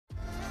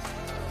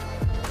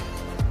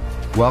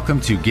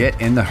Welcome to Get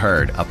in the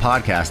Herd, a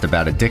podcast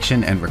about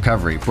addiction and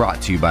recovery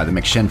brought to you by the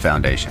McShin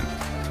Foundation.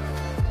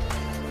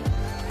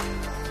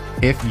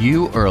 If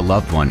you or a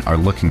loved one are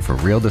looking for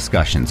real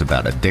discussions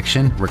about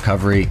addiction,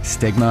 recovery,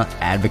 stigma,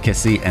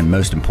 advocacy, and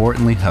most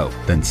importantly, hope,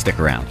 then stick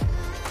around.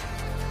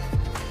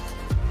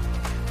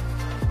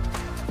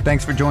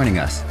 Thanks for joining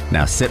us.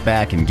 Now sit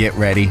back and get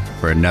ready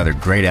for another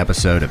great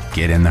episode of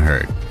Get in the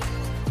Herd.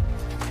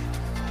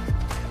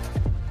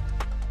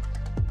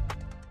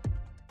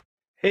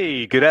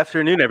 Hey, good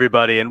afternoon,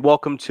 everybody, and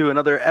welcome to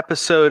another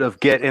episode of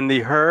Get in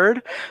the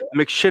Herd,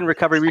 McShin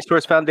Recovery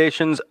Resource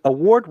Foundation's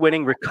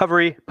award-winning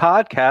recovery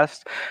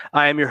podcast.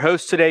 I am your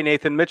host today,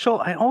 Nathan Mitchell.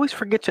 I always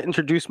forget to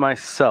introduce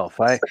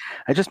myself. I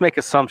just make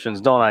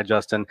assumptions, don't I,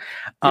 Justin?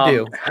 You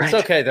do. It's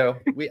okay, though.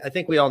 I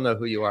think we all know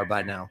who you are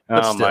by now.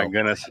 Oh, my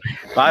goodness.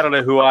 I don't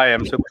know who I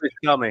am, so please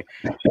tell me.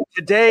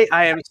 Today,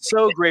 I am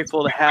so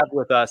grateful to have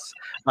with us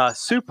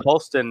Sue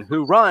Polston,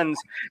 who runs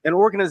an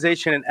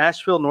organization in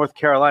Asheville, North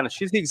Carolina.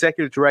 She's the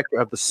executive director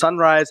of the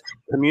Sunrise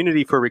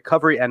Community for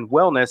Recovery and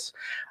Wellness.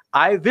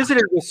 I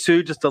visited with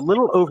Sue just a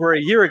little over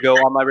a year ago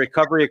on my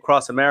Recovery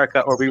Across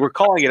America, or we were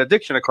calling it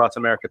Addiction Across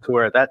America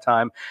tour at that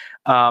time.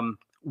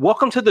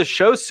 Welcome to the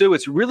show, Sue.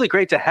 It's really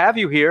great to have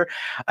you here.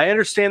 I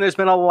understand there's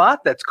been a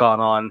lot that's gone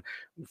on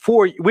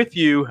for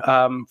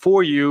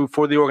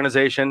the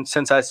organization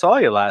since I saw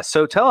you last.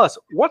 So tell us,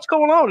 what's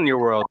going on in your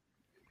world?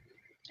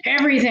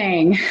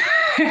 Everything.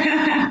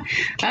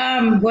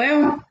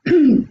 Well,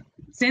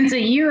 since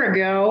a year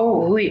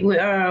ago,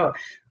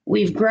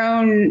 we've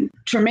grown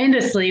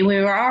tremendously.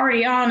 We were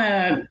already on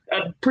a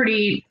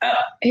pretty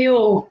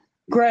uphill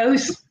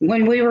growth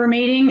when we were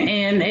meeting,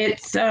 and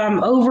it's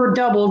over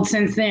doubled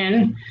since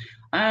then.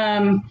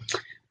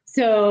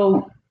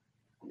 So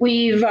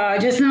we've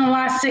just in the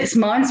last 6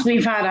 months,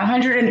 we've had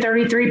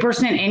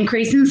 133%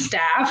 increase in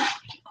staff.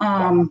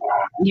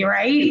 You're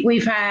right.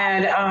 We've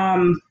had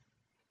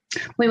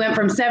we went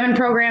from 7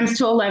 programs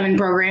to 11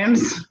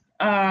 programs.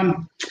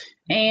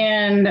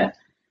 And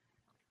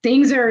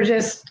things are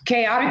just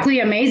chaotically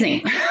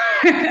amazing.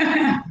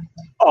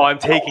 Oh, I'm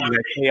taking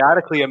that.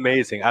 Chaotically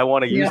amazing. I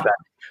want to use that.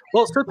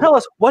 Well, so tell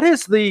us, what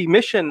is the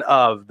mission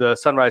of the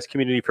Sunrise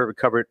Community for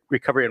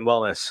Recovery and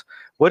Wellness?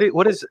 What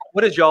is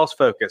y'all's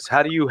focus?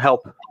 How do you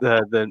help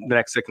the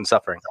next sick and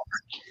suffering?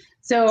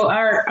 So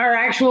our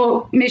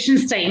actual mission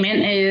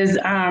statement is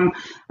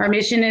our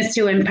mission is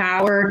to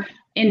empower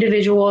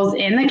individuals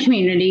in the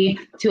community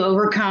to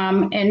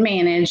overcome and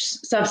manage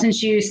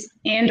substance use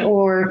and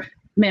or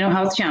mental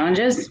health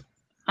challenges.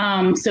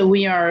 So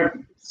we are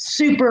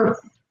super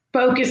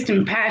focused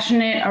and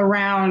passionate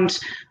around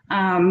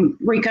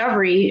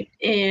recovery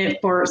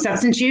for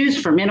substance use,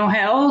 for mental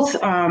health,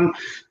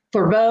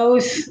 for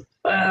both,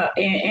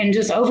 and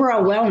just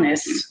overall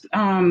wellness.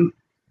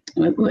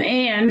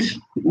 And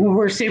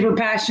we're super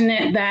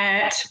passionate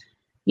that,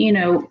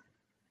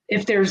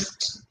 if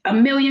there's a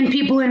million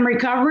people in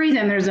recovery,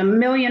 then there's a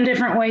million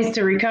different ways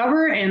to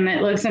recover, and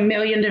it looks a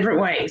million different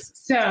ways.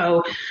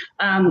 So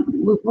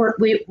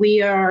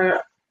we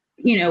are,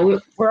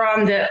 we're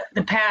on the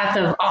path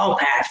of all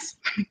paths.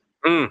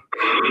 I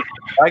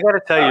got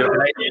to tell you,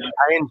 I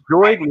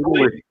enjoyed meeting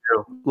with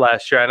you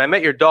last year, and I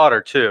met your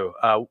daughter too.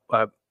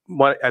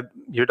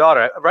 Your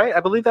daughter, right? I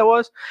believe that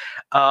was.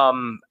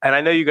 And I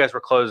know you guys were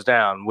closed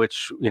down,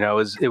 which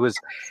it was.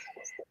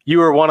 You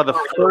were one of the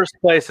first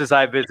places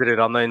I visited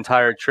on the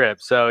entire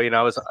trip. So,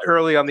 I was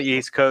early on the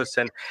East Coast,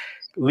 and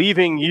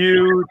leaving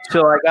you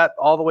till I got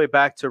all the way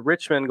back to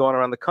Richmond, going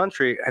around the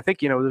country. I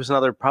think, there was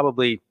another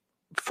probably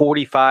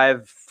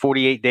 45,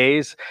 48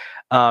 days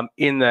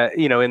in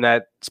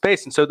that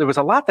space. And so there was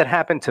a lot that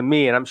happened to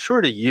me, and I'm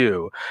sure to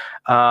you.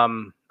 I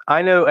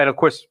know, and of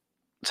course,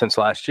 since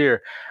last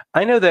year,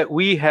 I know that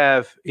we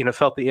have,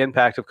 felt the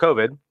impact of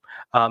COVID,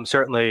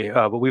 certainly,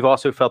 but we've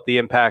also felt the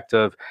impact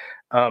of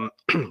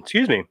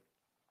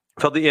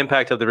felt the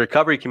impact of the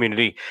recovery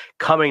community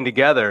coming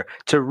together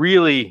to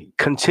really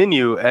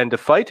continue and to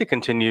fight to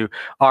continue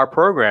our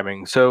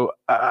programming. So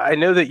I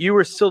know that you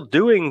were still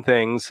doing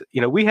things.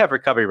 We have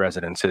recovery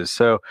residences.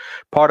 So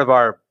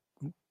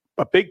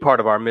a big part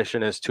of our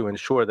mission is to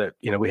ensure that,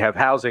 we have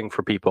housing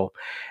for people.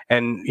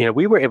 And,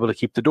 we were able to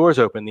keep the doors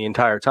open the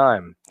entire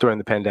time during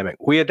the pandemic.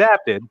 We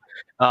adapted,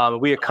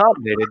 we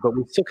accommodated, but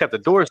we still kept the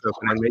doors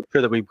open and made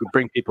sure that we could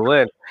bring people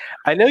in.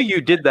 I know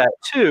you did that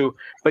too,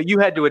 but you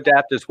had to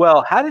adapt as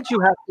well. How did you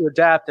have to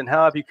adapt, and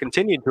how have you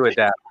continued to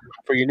adapt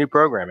for your new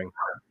programming?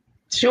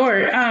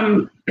 Sure.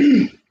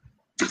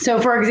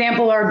 So, for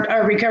example,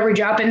 our recovery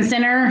drop-in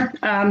center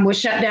was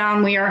shut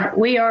down.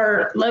 We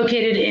are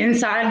located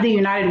inside the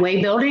United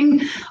Way building,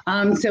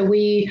 so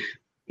we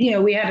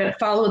had to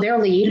follow their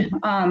lead.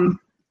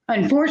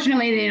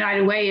 Unfortunately, the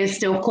United Way is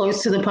still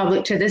closed to the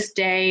public to this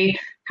day.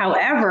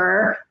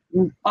 However,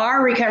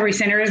 our recovery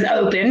center is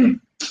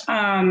open.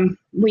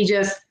 We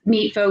just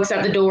meet folks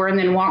at the door and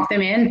then walk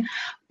them in.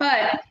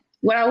 But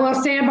what I will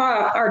say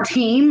about our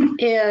team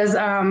is,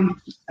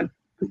 I'm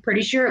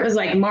pretty sure it was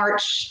like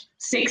March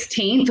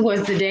 16th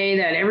was the day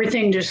that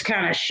everything just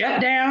kind of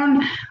shut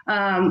down.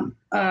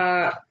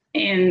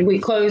 and we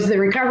closed the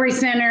recovery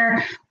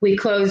center. We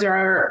closed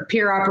our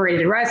peer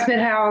operated respite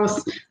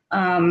house.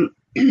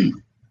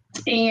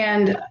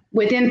 And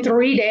within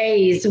 3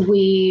 days,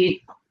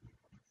 we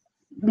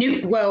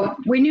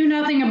knew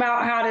nothing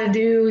about how to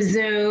do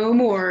Zoom,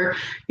 or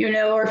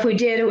if we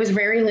did, it was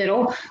very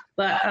little,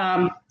 but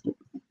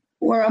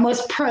we're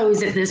almost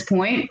pros at this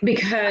point,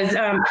 because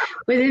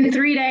within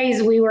 3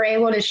 days, we were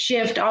able to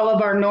shift all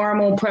of our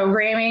normal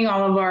programming,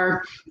 all of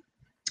our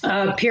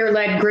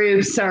peer-led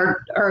groups,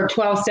 our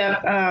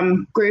 12-step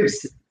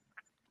groups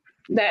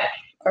that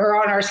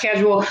are on our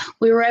schedule.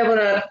 We were able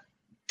to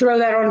throw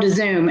that onto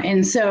Zoom.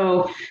 And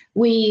so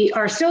we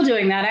are still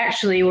doing that.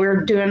 Actually,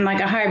 we're doing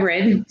like a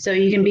hybrid. So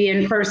you can be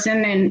in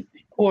person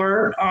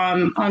or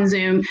on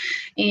Zoom.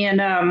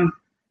 And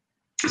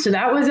so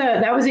that was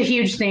a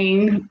huge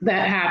thing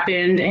that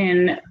happened.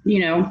 And,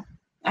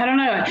 I don't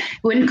know,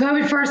 when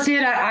COVID first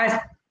hit, I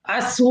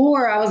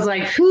swore, I was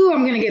like,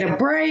 I'm going to get a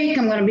break.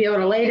 I'm going to be able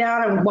to lay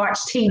down and watch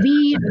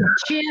TV and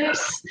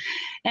chips.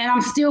 And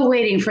I'm still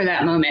waiting for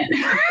that moment.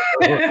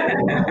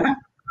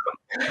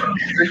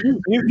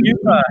 You've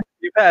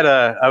had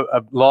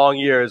a long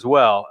year as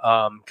well.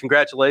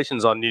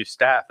 Congratulations on new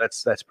staff.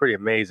 That's pretty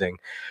amazing.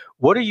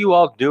 What are you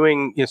all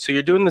doing? So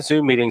you're doing the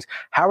Zoom meetings.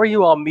 How are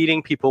you all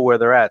meeting people where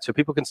they're at? So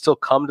people can still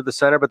come to the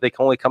center, but they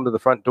can only come to the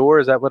front door.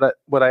 Is that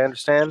what I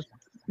understand?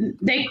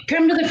 They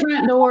come to the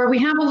front door. We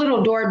have a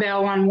little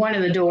doorbell on one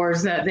of the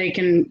doors that they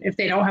can, if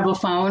they don't have a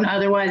phone.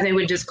 Otherwise, they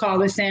would just call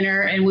the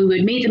center, and we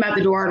would meet them at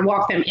the door and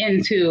walk them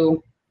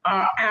into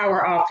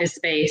our office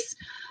space.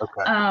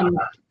 Okay.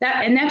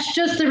 That's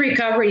just the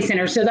recovery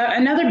center. So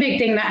another big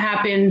thing that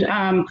happened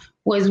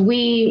was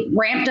we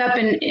ramped up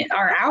in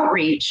our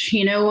outreach.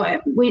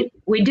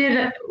 We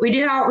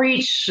did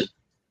outreach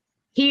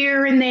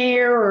here and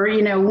there,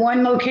 or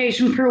one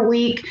location per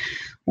week.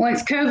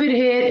 Once COVID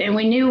hit, and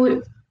we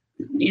knew,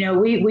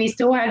 we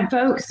still had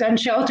folks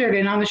unsheltered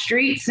and on the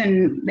streets,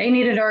 and they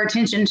needed our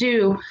attention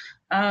too.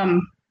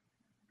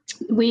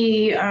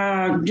 We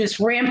just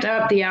ramped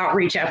up the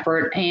outreach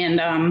effort, and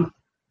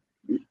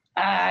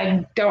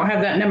I don't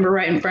have that number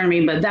right in front of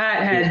me, but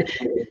that had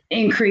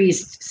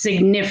increased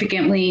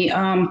significantly.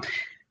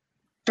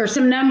 For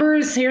some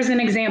numbers, here's an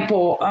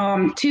example.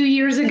 2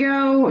 years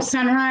ago,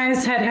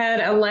 Sunrise had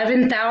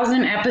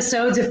 11,000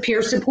 episodes of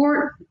peer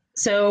support.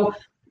 So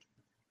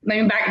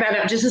let me back that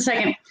up just a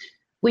second.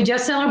 We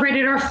just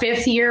celebrated our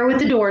 5th year with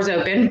the doors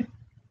open.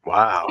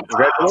 Wow.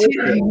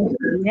 Congratulations.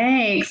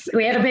 Thanks.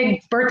 We had a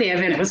big birthday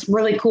event. It was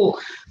really cool.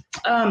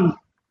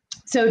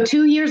 So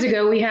 2 years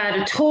ago, we had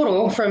a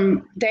total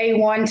from day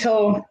one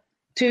till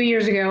 2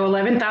 years ago,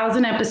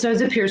 11,000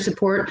 episodes of peer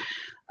support.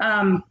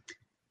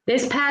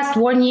 This past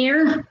 1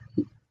 year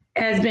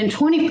has been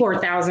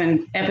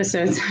 24,000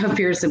 episodes of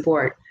peer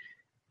support.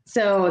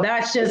 So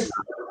that's just,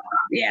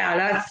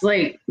 that's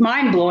like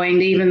mind blowing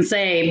to even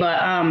say,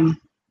 but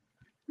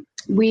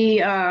we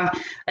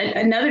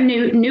another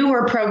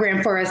newer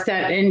program for us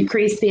that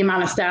increased the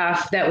amount of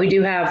staff that we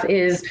do have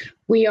is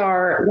we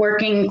are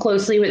working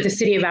closely with the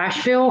city of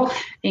Asheville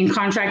and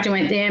contracting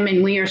with them,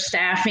 and we are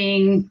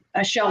staffing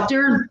a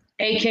shelter,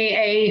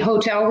 aka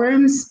hotel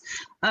rooms.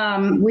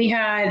 We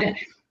had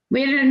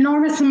an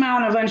enormous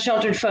amount of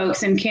unsheltered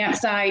folks in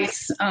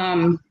campsites,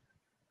 and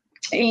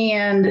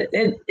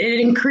it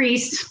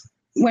increased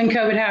when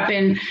COVID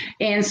happened.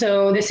 And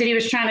so the city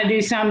was trying to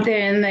do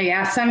something. They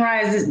asked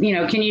Sunrise, can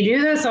you do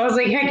this? I was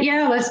like, heck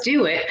yeah, let's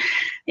do it.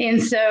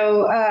 And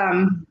so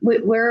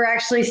we're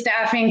actually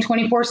staffing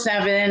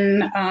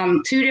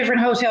 24/7, 2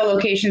 different hotel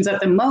locations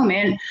at the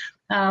moment.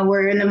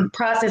 We're in the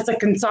process of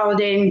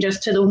consolidating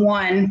just to the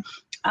one.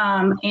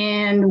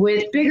 And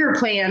with bigger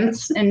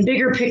plans and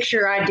bigger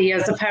picture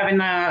ideas of having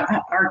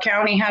our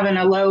county having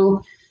a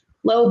low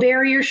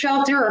barrier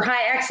shelter or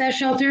high access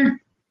shelter.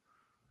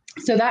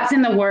 So that's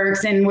in the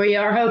works, and we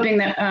are hoping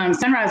that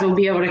Sunrise will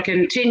be able to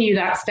continue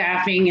that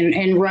staffing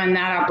and run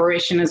that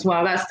operation as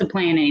well. That's the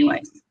plan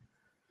anyways.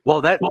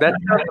 Well, that's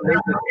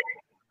amazing.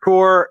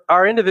 For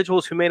our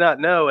individuals who may not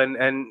know,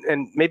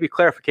 and maybe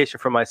clarification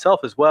for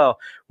myself as well,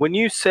 when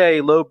you say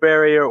low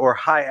barrier or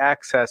high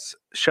access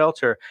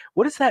shelter,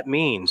 what does that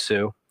mean,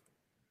 Sue?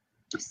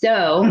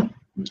 So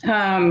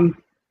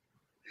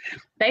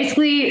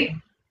basically,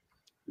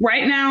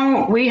 right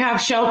now we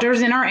have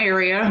shelters in our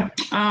area.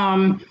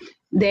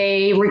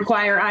 They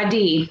require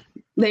ID.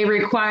 They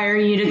require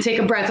you to take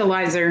a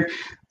breathalyzer.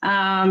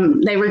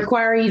 They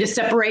require you to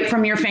separate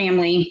from your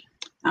family.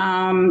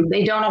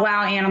 They don't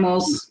allow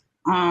animals.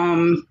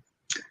 Things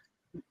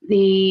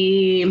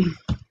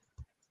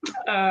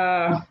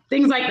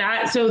like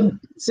that. So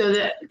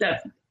the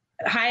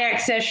high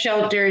access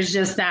shelter is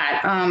just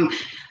that.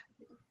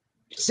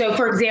 So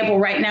for example,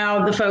 right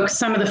now,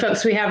 some of the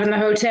folks we have in the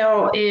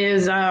hotel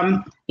is,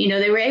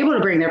 they were able to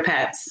bring their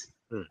pets.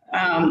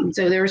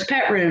 So there was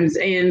pet rooms,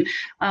 and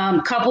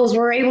couples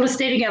were able to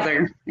stay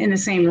together in the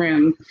same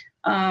room.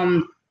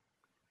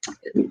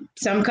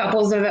 Some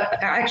couples have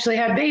actually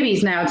had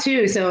babies now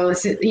too. So,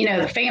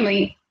 the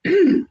family,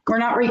 we're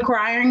not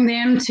requiring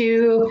them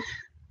to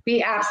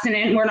be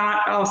abstinent. We're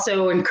not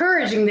also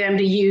encouraging them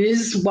to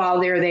use while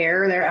they're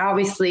there. There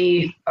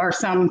obviously are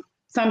some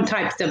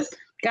types of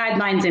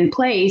guidelines in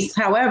place.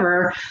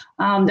 However,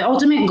 the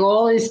ultimate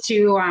goal is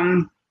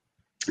to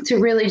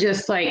really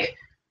just like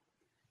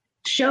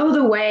show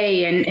the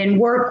way and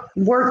work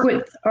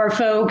with our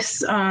folks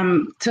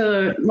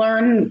to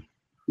learn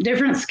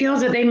different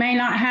skills that they may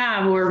not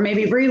have, or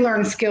maybe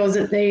relearn skills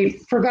that they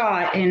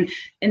forgot. And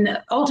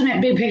the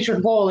ultimate big picture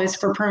goal is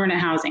for permanent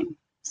housing.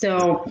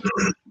 So,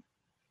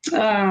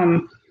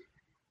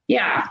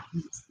 yeah.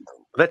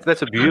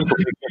 That's a beautiful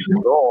big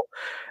picture goal.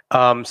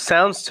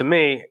 Sounds to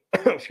me,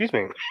 excuse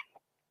me.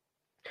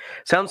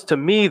 Sounds to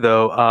me,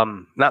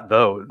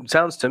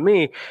 sounds to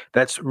me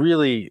that's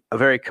really a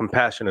very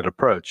compassionate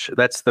approach.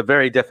 That's the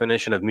very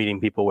definition of meeting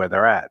people where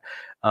they're at,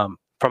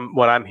 from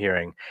what I'm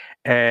hearing.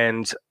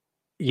 And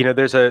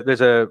there's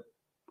a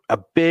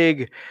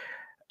big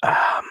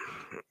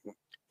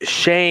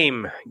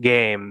shame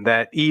game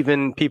that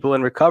even people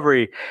in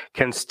recovery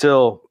can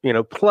still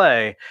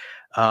play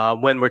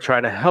when we're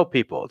trying to help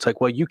people. It's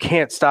like, well, you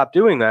can't stop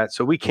doing that,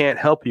 so we can't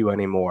help you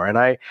anymore. And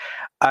I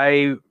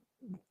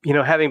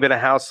having been a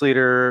house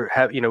leader,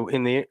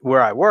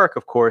 where I work,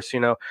 of course,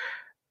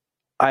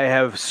 I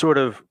have sort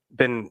of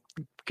been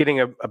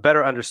getting a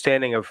better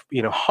understanding of,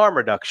 harm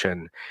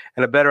reduction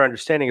and a better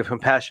understanding of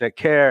compassionate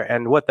care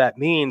and what that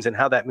means and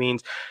how that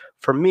means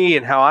for me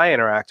and how I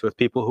interact with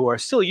people who are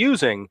still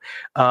using,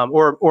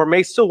 or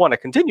may still want to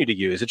continue to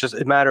use. It's just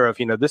a matter of,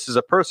 this is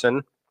a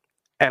person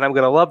and I'm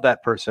going to love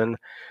that person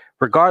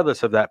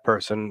regardless of that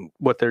person,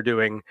 what they're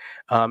doing.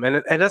 And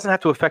it doesn't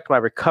have to affect my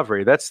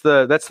recovery. That's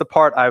the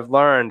part I've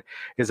learned,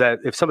 is that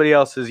if somebody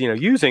else is,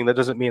 using, that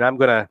doesn't mean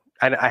I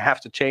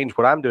have to change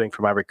what I'm doing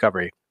for my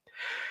recovery.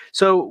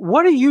 So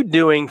what are you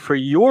doing for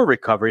your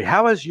recovery?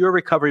 How has your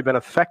recovery been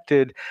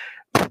affected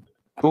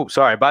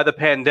by the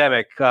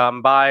pandemic,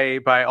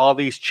 by all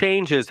these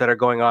changes that are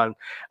going on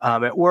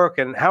at work?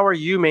 And how are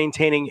you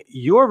maintaining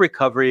your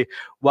recovery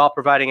while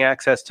providing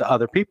access to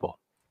other people?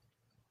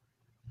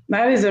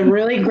 That is a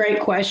really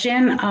great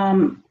question.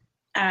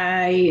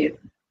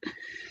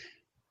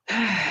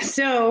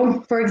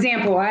 So, for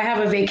example, I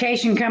have a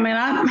vacation coming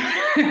up.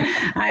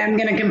 I am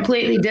going to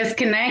completely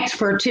disconnect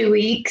for 2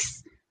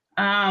 weeks.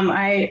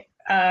 I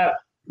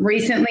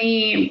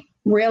recently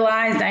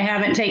realized I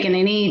haven't taken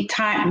any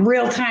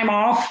real time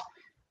off,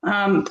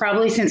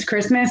 probably since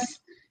Christmas.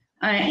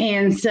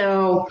 And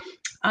so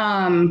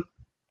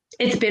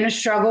it's been a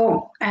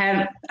struggle.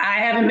 I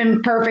haven't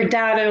been perfect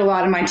at it. A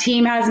lot of my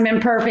team hasn't been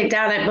perfect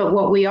at it. But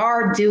what we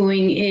are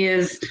doing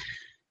is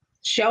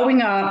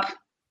showing up,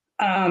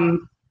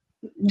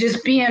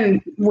 just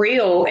being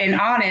real and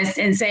honest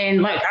and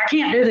saying, look, I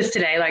can't do this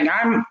today. Like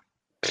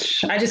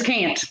I just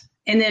can't.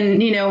 And then,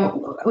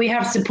 we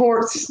have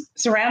supports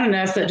surrounding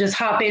us that just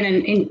hop in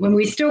and when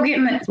we're still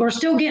getting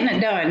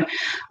it done.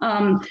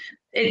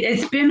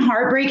 It's been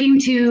heartbreaking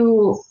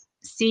to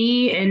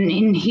see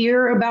and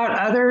hear about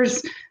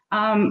others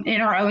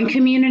in our own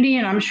community,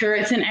 and I'm sure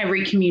it's in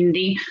every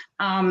community,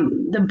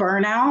 the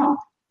burnout,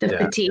 the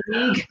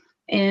fatigue,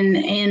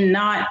 and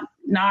not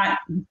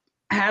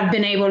have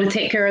been able to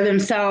take care of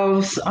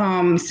themselves.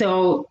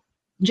 So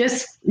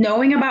just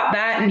knowing about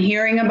that and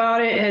hearing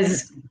about it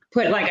has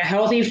put like a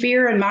healthy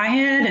fear in my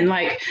head,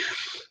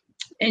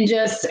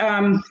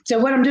 so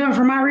what I'm doing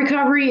for my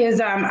recovery is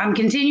I'm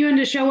continuing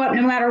to show up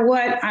no matter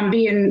what. I'm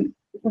being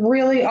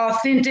really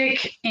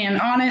authentic and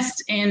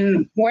honest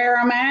in where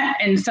I'm at.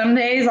 And some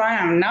days I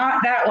am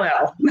not that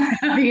well,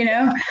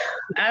 I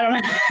don't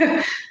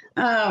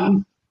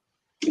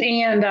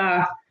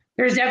know.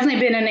 There's definitely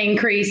been an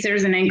increase.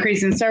 There's an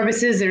increase in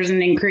services. There's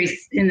an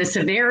increase in the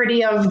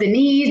severity of the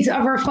needs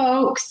of our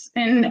folks.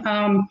 And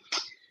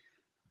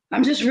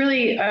I'm just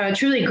really,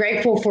 truly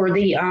grateful for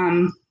the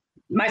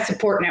my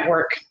support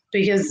network,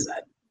 because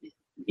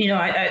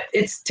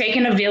it's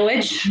taken a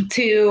village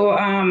to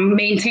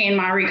maintain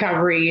my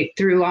recovery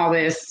through all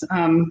this.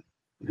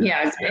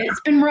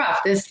 It's been rough.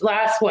 This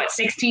last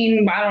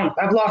 16,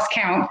 I've lost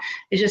count.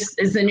 It just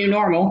is the new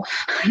normal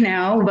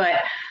now.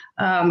 But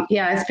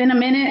it's been a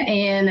minute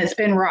and it's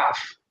been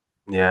rough.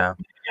 Yeah.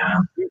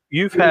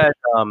 You've had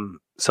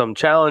some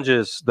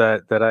challenges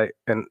that I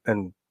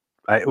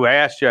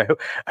asked you.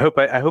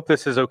 I hope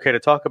this is okay to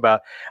talk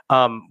about.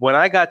 When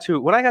I got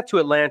to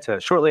Atlanta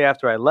shortly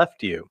after I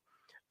left you,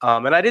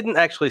 and I didn't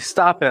actually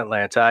stop in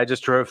Atlanta. I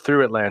just drove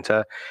through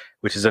Atlanta,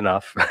 which is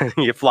enough.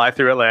 You fly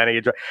through Atlanta,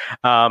 you drive.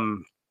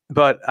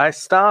 But I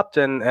stopped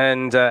and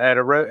at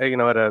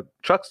a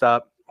truck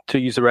stop to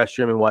use the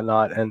restroom and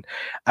whatnot, and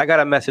I got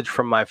a message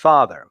from my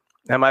father.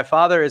 And my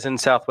father is in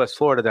Southwest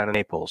Florida, down in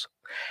Naples,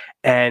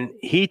 and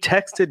he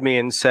texted me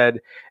and said,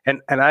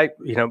 and I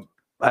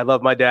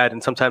love my dad,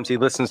 and sometimes he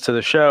listens to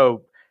the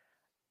show.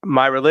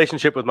 My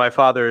relationship with my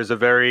father is a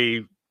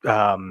very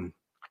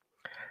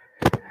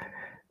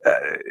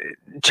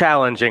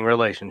challenging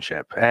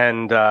relationship,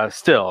 and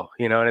still,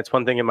 and it's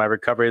one thing in my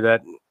recovery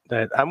that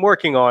I'm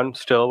working on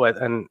still.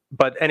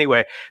 But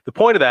anyway, the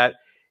point of that,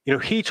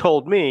 he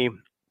told me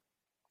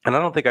and I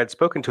don't think I'd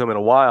spoken to him in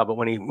a while, but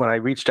when he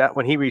reached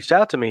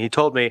out to me, he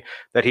told me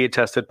that he had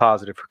tested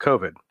positive for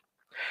COVID.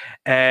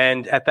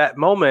 And at that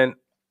moment,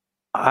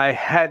 I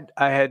had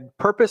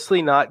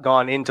purposely not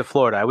gone into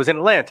Florida. I was in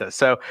Atlanta.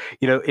 So,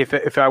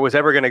 if I was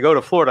ever going to go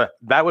to Florida,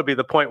 that would be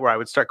the point where I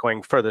would start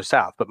going further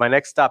south. But my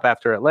next stop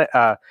after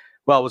Atlanta,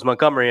 it was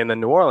Montgomery and then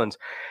New Orleans.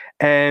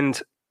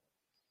 And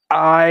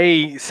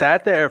I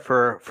sat there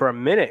for a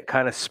minute,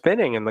 kind of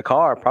spinning in the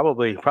car,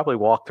 probably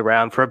walked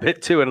around for a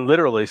bit too, and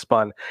literally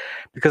spun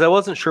because I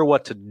wasn't sure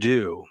what to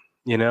do,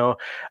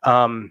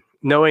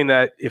 knowing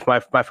that if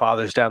my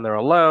father's down there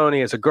alone, he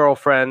has a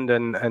girlfriend,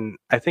 and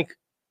I think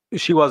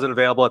she wasn't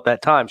available at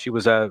that time. She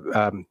was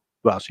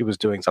she was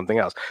doing something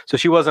else. So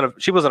she wasn't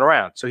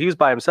around. So he was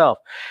by himself.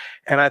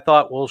 And I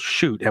thought, well,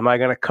 shoot, am I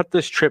going to cut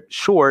this trip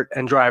short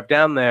and drive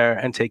down there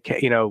and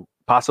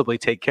possibly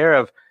take care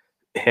of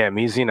him?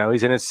 He's in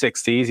his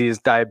 60s. He has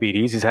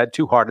diabetes. He's had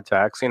 2 heart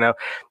attacks.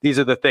 These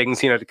are the things,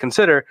 to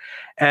consider.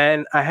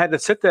 And I had to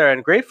sit there, and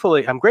I'm grateful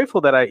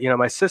that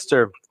my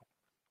sister,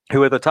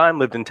 who at the time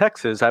lived in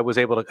Texas, I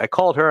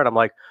called her and I'm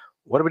like,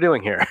 what are we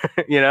doing here?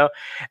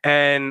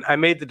 And I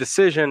made the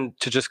decision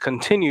to just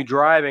continue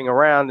driving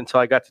around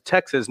until I got to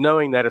Texas,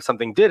 knowing that if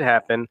something did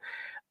happen,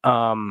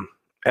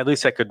 at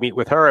least I could meet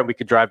with her and we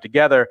could drive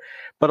together.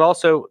 But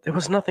also, there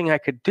was nothing I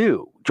could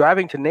do.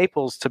 Driving to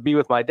Naples to be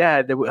with my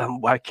dad,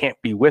 I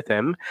can't be with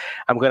him.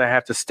 I'm going to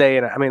have to stay.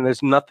 And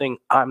there's nothing.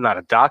 I'm not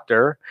a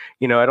doctor.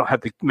 I don't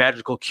have the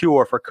magical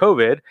cure for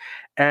COVID.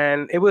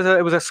 And it was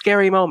a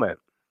scary moment.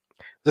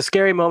 It was a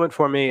scary moment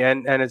for me.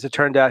 And as it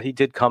turned out, he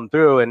did come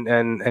through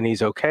and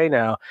he's okay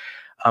now.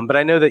 But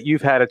I know that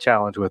you've had a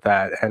challenge with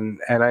that.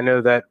 And I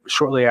know that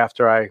shortly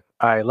after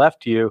I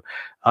left you,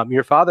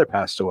 your father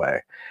passed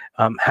away.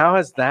 How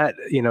has that,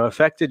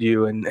 affected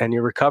you and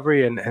your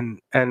recovery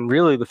and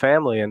really the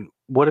family? And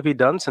what have you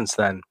done since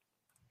then?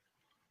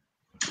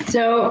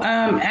 So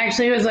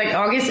actually, it was like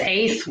August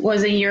 8th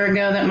was a year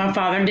ago that my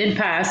father did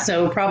pass.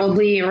 So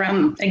probably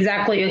around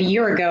exactly a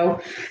year ago,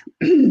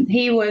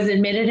 he was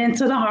admitted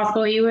into the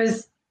hospital. He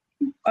was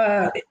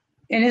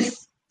in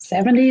his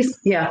 70s.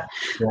 Yeah.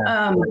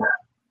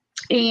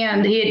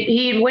 And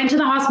he went to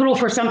the hospital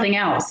for something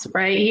else,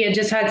 right? He had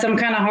just had some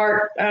kind of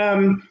heart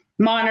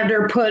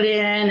monitor put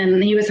in,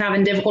 and he was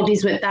having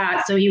difficulties with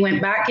that. So he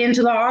went back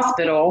into the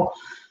hospital,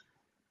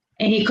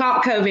 and he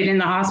caught COVID in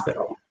the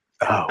hospital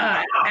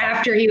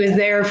after he was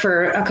there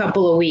for a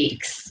couple of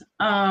weeks.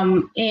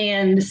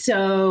 And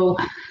so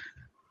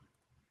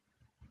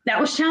that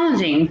was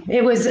challenging.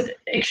 It was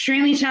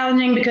extremely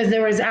challenging because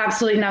there was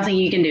absolutely nothing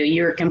you can do.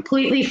 You're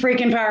completely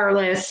freaking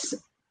powerless,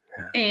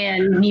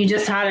 and you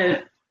just had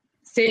to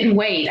sit and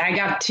wait. I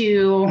got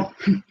to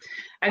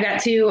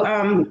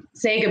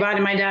say goodbye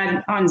to my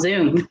dad on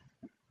Zoom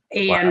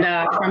and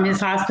from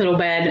his hospital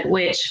bed,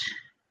 which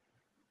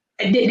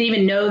I didn't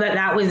even know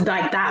that was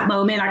like that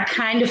moment. I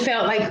kind of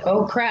felt like,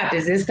 oh crap,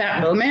 is this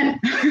that moment?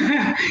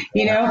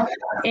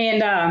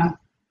 And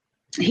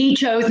he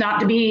chose not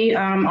to be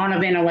on a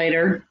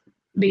ventilator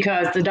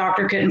because the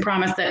doctor couldn't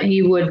promise that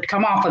he would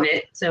come off of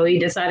it. So he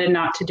decided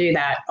not to do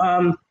that.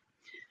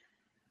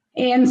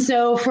 And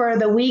so for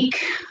the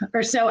week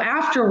or so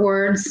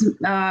afterwards,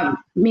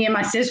 me and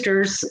my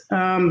sisters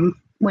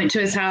went to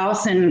his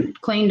house and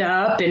cleaned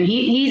up. And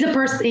he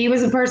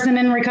was a person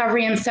in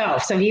recovery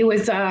himself. So he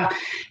was AA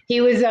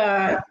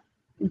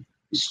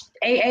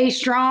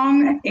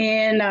strong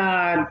in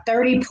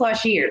 30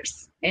 plus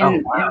years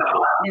in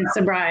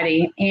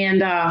sobriety.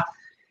 And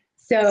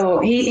so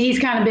he's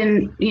kind of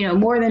been,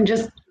 more than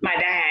just my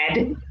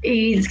dad.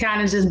 He's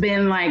kind of just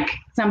been like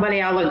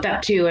somebody I looked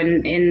up to,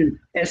 and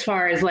as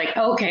far as like,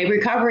 okay,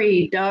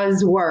 recovery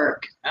does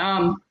work.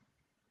 And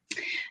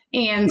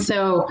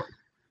so,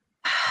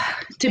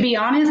 to be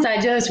honest,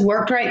 I just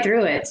worked right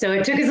through it. So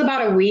it took us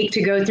about a week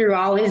to go through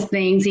all his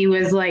things. He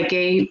was like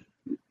I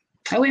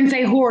wouldn't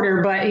say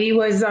hoarder, but he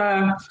was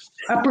a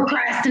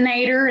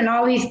procrastinator and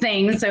all these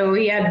things. So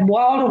he had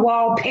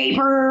wall-to-wall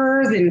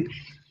papers and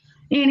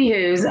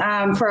anywho's,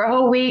 for a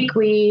whole week,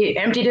 we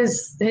emptied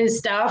his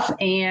stuff.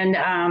 And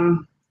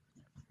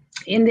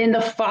then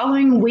the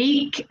following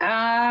week,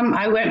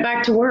 I went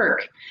back to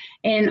work.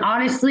 And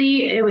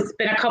honestly, it's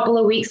been a couple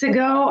of weeks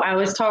ago. I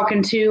was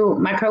talking to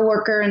my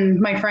coworker and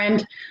my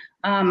friend,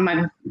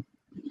 a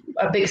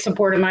big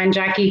support of mine,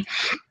 Jackie.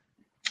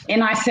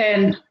 And I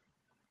said,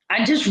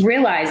 I just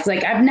realized,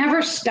 like, I've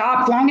never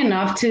stopped long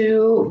enough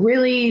to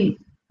really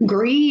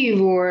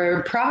grieve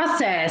or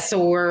process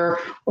or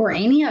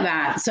any of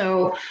that.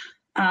 So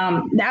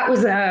that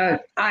was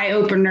a eye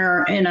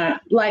opener and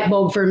a light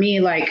bulb for me.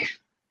 Like,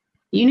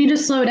 you need to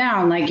slow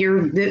down. Like,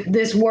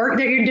 this work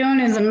that you're doing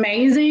is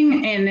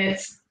amazing and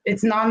it's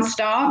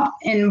nonstop.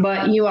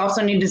 But you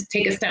also need to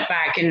take a step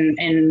back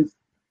and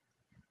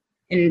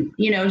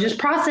just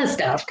process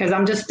stuff, because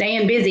I'm just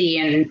staying busy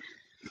and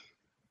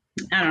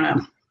I don't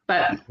know.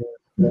 But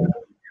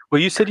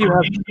well, you said you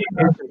have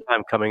vacation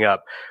time coming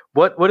up.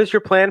 What is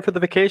your plan for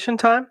the vacation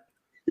time?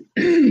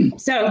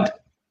 So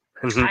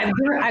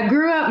I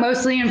grew up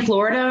mostly in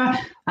Florida.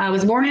 I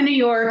was born in New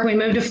York. We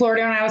moved to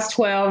Florida when I was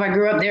 12. I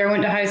grew up there,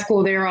 went to high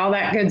school there, all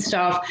that good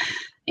stuff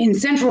in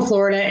Central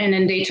Florida and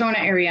in Daytona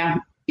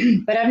area.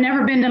 But I've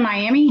never been to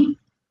Miami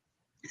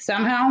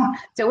somehow.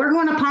 So we're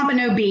going to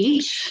Pompano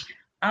Beach.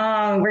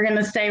 We're going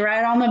to stay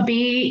right on the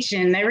beach,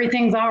 and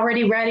everything's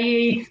already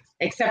ready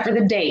except for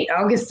the date.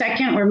 August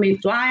 2nd, we're going to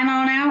be flying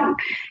on out.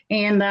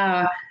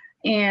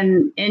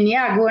 And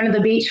yeah, going to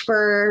the beach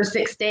for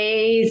 6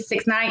 days,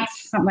 6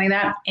 nights, something like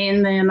that.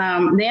 And then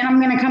I'm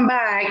going to come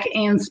back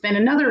and spend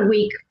another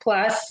week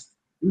plus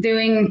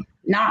doing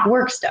not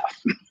work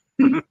stuff.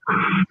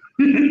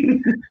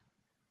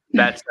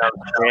 That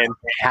sounds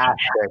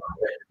fantastic.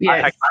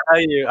 Yes. I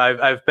tell you,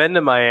 I've been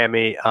to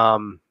Miami,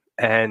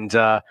 and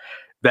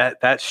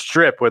that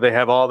strip where they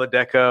have all the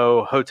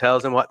deco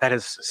hotels and that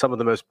is some of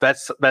the most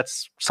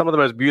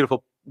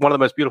beautiful. One of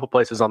the most beautiful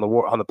places on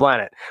the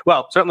planet.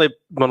 Well, certainly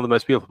one of the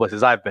most beautiful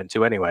places I've been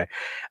to anyway.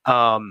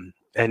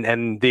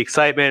 And the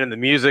excitement and the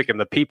music and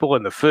the people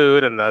and the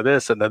food and the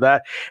this and the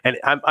that. And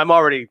I'm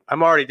already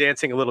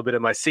dancing a little bit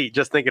in my seat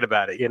just thinking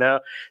about it,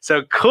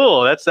 So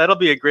cool. That'll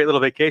be a great little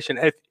vacation.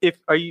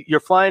 You're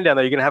flying down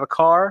there, you're going to have a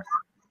car?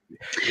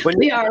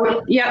 We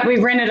are. Yeah,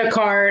 we've rented a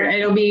car.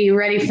 It'll be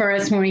ready for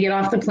us when we get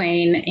off the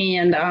plane.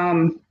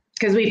 And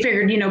because we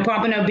figured,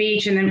 Pompano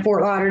Beach and then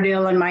Fort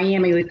Lauderdale and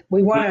Miami,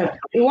 we want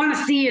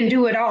to see and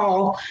do it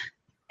all.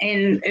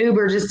 And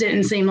Uber just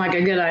didn't seem like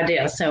a good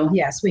idea. So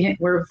yes,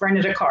 we're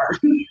rented a car.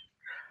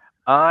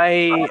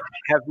 I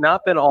have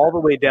not been all the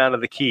way down to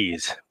the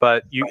Keys,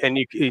 but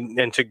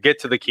to get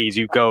to the Keys,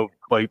 you go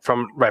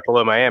from right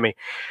below Miami.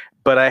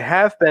 But I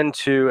have been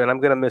to, and I'm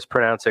going to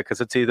mispronounce it because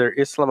it's either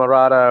Isla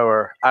Mirada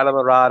or Isla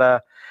Mirada.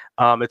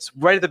 It's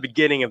right at the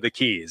beginning of the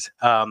Keys.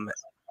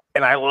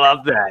 And I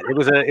love that. It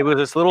was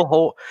this little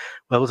hole.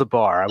 Well, it was a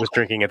bar. I was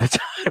drinking at the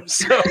time,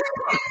 so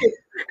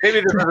maybe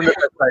this isn't the best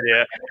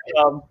idea.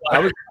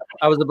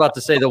 I was about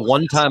to say the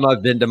one time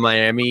I've been to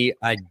Miami,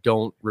 I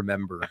don't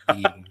remember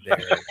being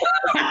there.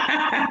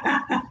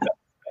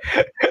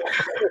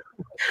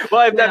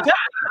 Well, I've got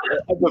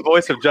the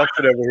voice of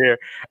Justin over here.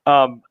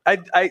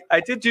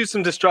 I did do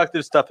some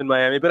destructive stuff in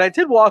Miami, but I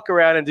did walk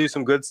around and do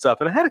some good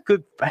stuff, and I had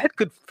good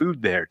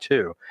food there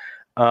too.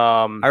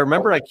 I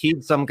remember I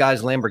keyed some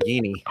guy's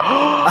Lamborghini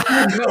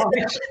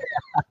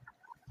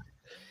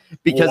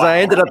because I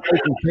ended up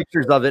taking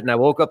pictures of it, and I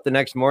woke up the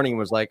next morning and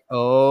was like,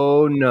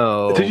 "Oh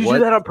no!" Did you do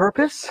that on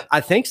purpose?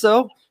 I think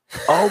so.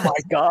 Oh my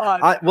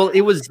god! Well,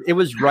 it was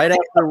right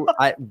after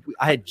I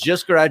had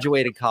just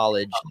graduated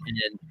college,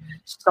 and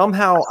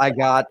somehow I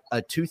got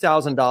a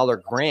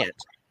 $2,000 grant,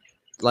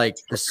 like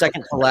the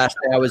second to last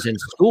day I was in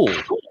school.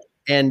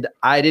 And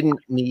I didn't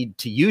need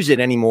to use it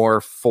anymore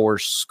for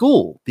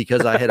school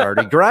because I had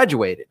already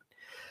graduated.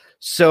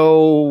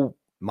 So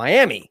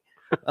Miami.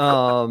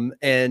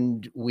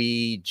 And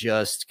we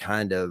just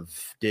kind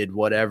of did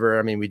whatever.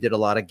 I mean, we did a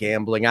lot of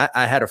gambling. I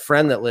had a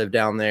friend that lived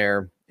down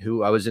there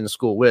who I was in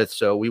school with.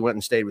 So we went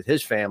and stayed with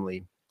his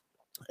family.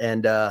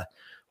 And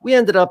we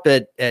ended up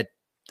at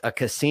a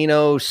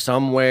casino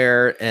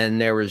somewhere, and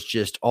there was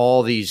just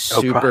all these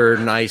super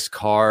nice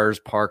cars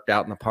parked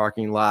out in the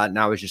parking lot. And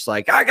I was just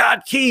like, I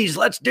got keys,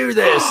 let's do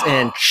this.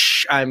 And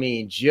I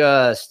mean,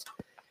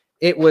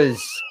 it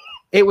was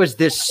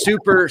this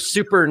super,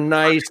 super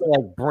nice,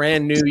 like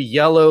brand new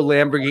yellow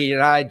Lamborghini.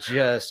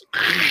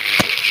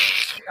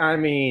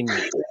 And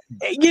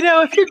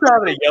if you're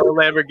driving a yellow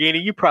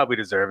Lamborghini, you probably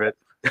deserve it.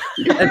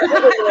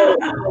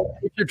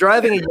 If you're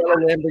driving a yellow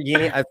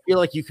Lamborghini, I feel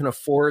like you can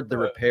afford the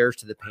repairs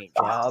to the paint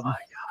job. Oh my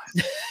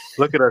God.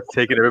 Look at us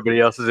taking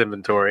everybody else's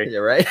inventory. Yeah,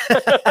 right.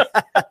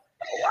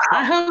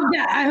 I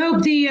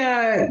hope the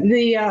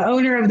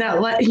owner of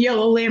that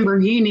yellow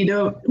Lamborghini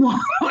don't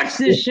watch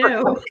this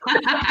show.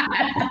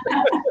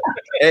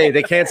 Hey,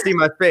 they can't see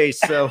my face,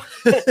 so.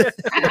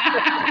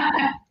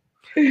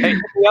 Hey,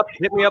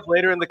 hit me up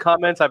later in the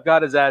comments. I've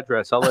got his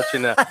address. I'll let you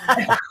know.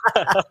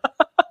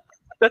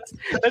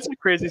 That's a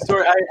crazy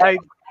story.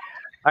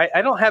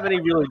 I don't have any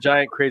really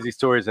giant crazy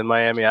stories in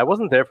Miami. I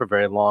wasn't there for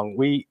very long.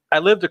 I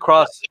lived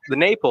across the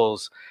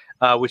Naples,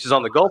 which is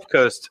on the Gulf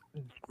Coast,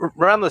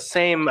 around the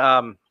same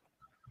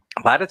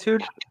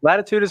latitude.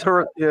 Latitude is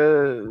her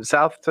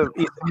south to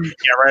east.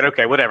 Yeah, right.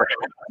 Okay, whatever.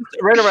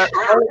 Right around.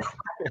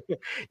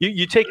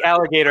 You take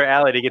Alligator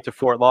Alley to get to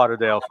Fort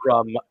Lauderdale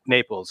from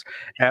Naples,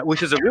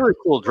 which is a really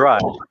cool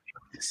drive.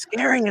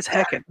 Scaring as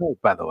heck at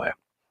night, by the way.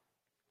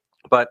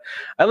 But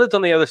I lived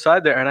on the other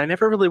side there, and I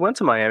never really went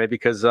to Miami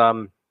because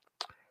I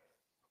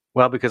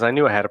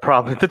knew I had a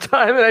problem at the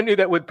time, and I knew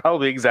that would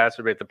probably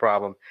exacerbate the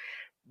problem.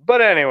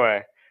 But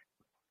anyway,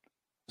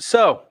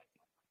 so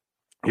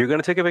you're going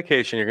to take a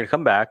vacation. You're going to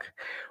come back.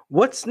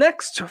 What's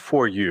next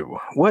for you?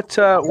 What is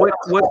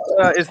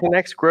the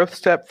next growth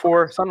step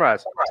for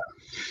Sunrise?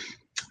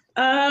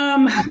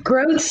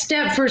 Growth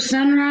step for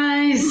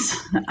Sunrise.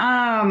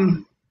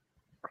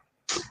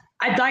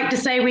 I'd like to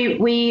say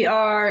we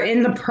are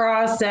in the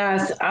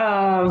process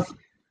of,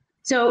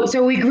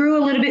 so we grew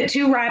a little bit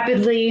too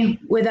rapidly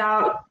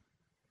without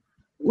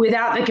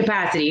without the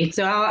capacity.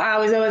 So I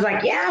was always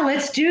like, yeah,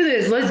 let's do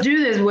this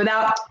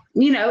without,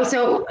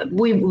 so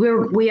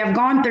we have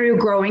gone through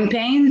growing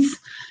pains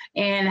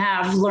and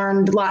have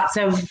learned lots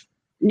of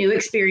new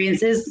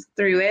experiences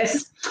through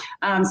this.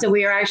 So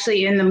we are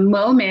actually in the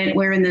moment,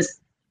 we're in this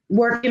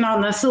working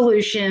on the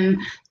solution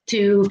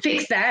to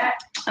fix that,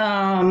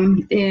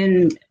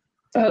 and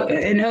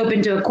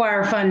hoping to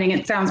acquire funding.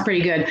 It sounds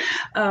pretty good.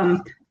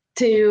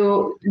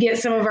 To get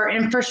some of our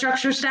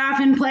infrastructure staff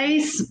in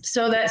place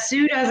so that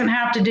Sue doesn't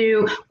have to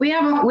do, we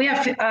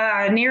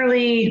have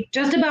nearly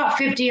just about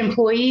 50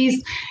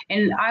 employees,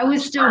 and I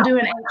was still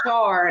doing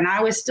HR and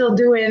I was still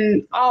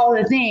doing all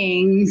the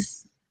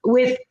things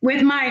with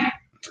my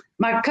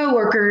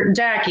coworker,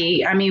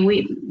 Jackie. I mean,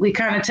 we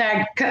kind of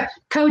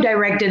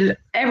co-directed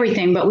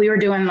everything, but we were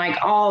doing like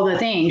all the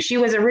things. She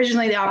was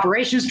originally the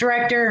operations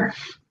director.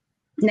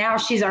 Now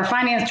she's our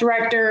finance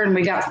director, and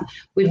we've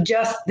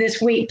just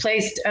this week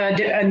placed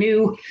a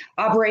new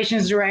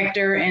operations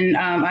director, and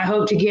I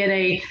hope to get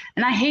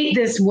and I hate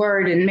this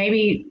word, and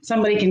maybe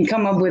somebody can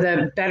come up with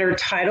a better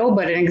title,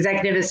 but an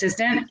executive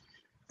assistant,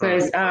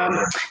 because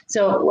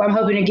so I'm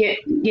hoping to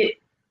get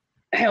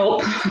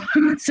help,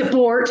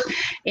 support,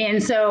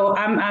 and so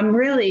I'm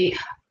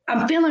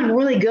feeling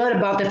really good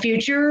about the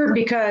future,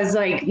 because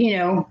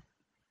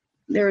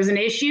there was an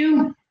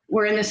issue,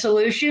 we're in the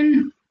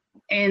solution.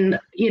 And,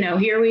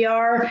 here we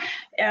are.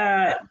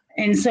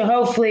 And so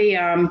hopefully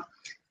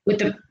with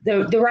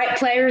the right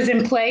players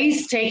in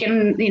place,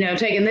 taking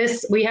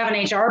this, we have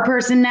an HR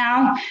person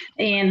now.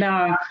 And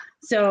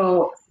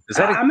so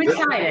I'm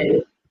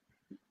excited.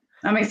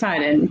 I'm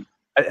excited.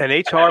 An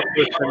HR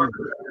person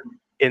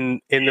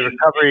in the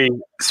recovery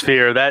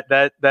sphere,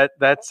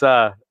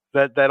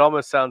 that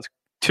almost sounds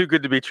too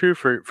good to be true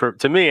for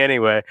to me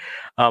anyway.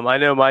 I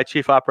know my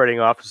chief operating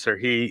officer,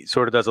 he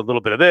sort of does a little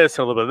bit of this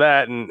and a little bit of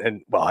that,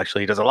 and well,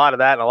 actually he does a lot of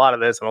that and a lot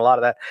of this and a lot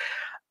of that.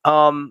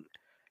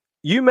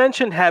 You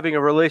mentioned having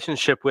a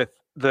relationship with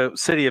the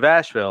city of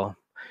Asheville.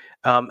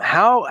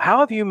 How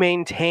have you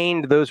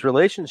maintained those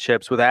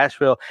relationships with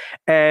Asheville,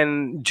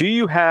 and do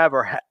you have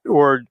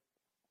or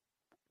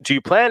do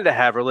you plan to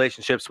have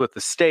relationships with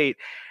the state?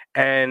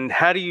 And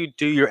how do you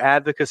do your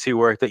advocacy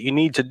work that you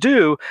need to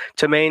do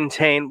to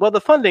maintain, well, the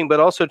funding,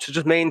 but also to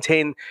just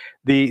maintain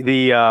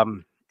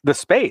the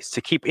space,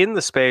 to keep in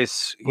the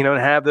space, and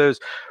have those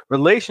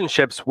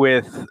relationships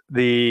with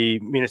the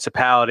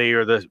municipality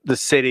or the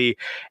city,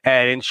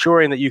 and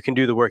ensuring that you can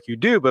do the work you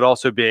do, but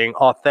also being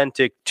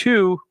authentic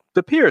to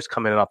the peers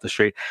coming in off the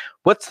street.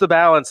 What's the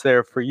balance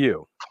there for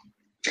you?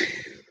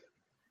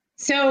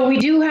 So we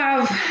do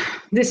have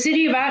the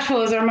city of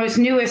Asheville is our most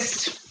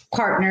newest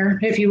partner,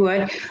 if you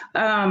would.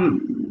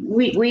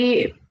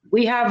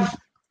 We have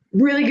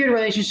really good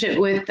relationship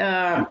with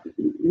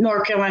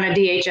North Carolina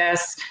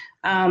DHS.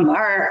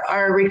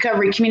 Our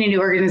recovery community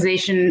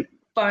organization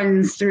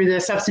funds through the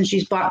substance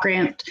use block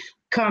grant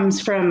comes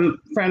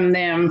from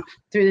them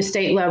through the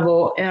state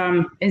level.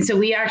 And so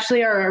we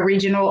actually are a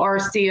regional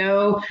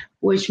RCO,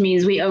 which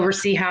means we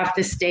oversee half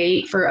the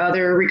state for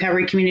other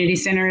recovery community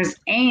centers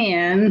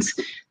and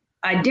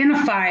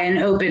identify and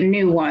open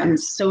new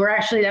ones. So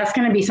that's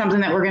going to be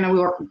something that we're going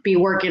to be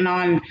working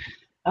on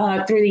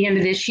through the end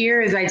of this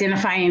year, is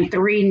identifying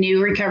 3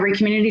 new recovery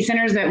community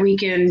centers that we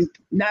can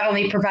not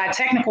only provide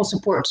technical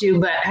support to,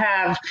 but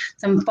have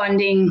some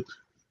funding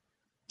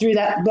through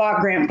that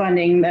block grant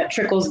funding that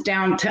trickles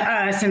down to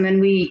us, and then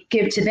we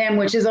give to them,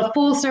 which is a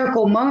full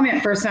circle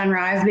moment for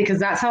Sunrise, because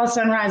that's how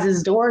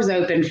Sunrise's doors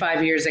opened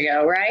 5 years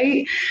ago,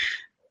 right?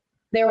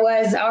 There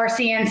was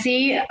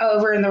RCNC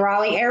over in the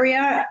Raleigh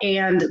area,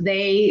 and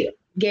they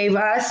gave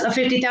us a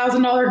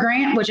 $50,000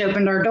 grant, which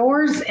opened our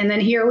doors. And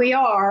then here we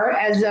are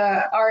as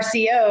a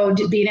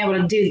RCO being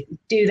able to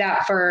do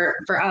that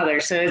for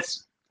others. So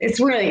it's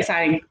really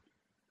exciting.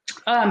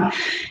 I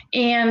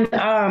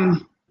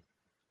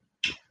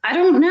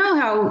don't know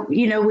how,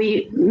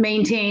 we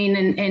maintain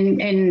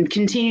and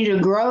continue to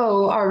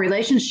grow our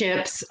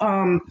relationships.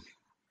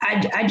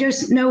 I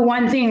just know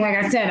one thing, like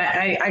I said,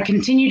 I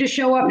continue to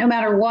show up no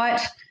matter what.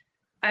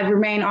 I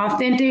remain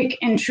authentic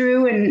and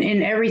true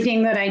in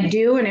everything that I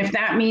do. And if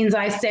that means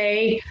I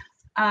say,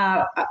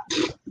 I'm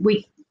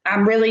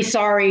really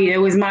sorry, it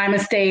was my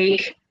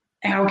mistake,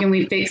 how can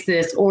we fix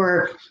this?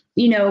 Or,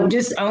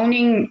 just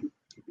owning,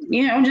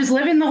 just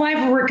living the life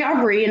of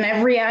recovery in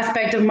every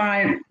aspect of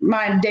my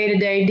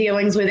day-to-day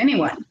dealings with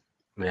anyone.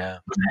 Yeah.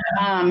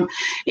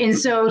 And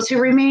so to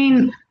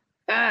remain,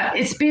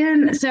 it's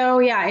been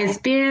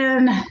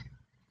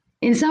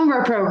in some of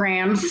our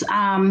programs,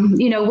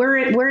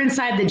 we're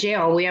inside the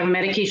jail. We have a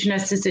medication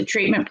assisted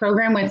treatment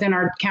program within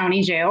our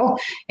county jail,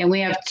 and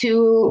we have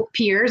 2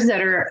 peers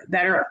that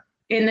are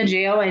in the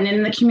jail and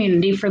in the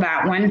community for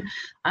that one.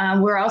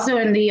 We're also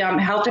in the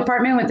health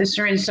department with the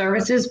syringe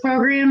services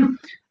program.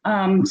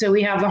 So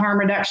we have the harm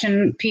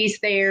reduction piece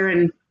there,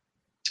 and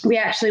we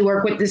actually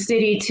work with the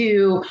city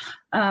to,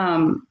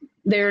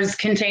 there's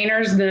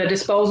containers, the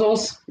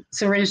disposals,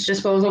 syringe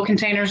disposal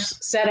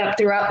containers set up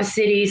throughout the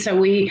city. So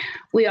we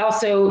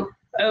also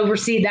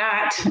oversee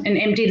that and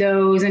empty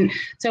those. And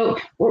so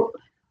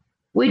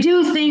we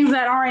do things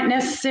that aren't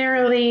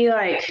necessarily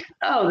like,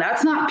 oh,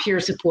 that's not peer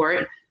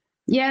support.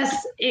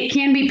 Yes, it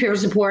can be peer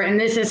support, and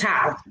this is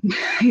how.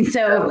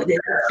 So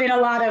it's been a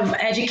lot of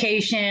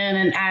education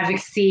and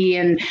advocacy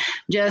and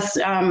just,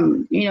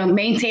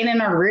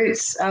 maintaining our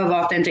roots of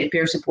authentic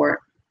peer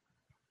support.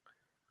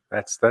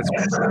 That's so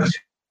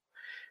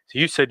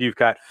you said you've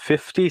got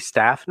 50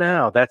 staff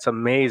now. That's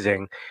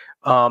amazing.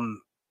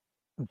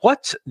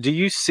 What do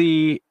you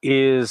see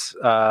is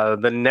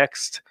the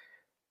next?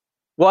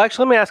 Well,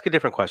 actually, let me ask a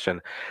different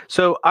question.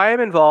 So I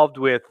am involved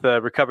with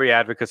the Recovery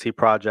Advocacy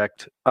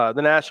Project, the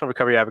National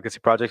Recovery Advocacy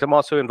Project. I'm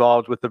also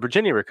involved with the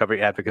Virginia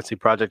Recovery Advocacy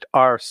Project,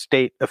 our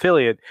state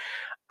affiliate.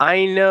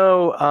 I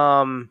know,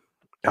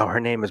 her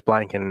name is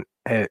blanking,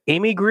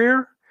 Amy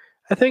Greer,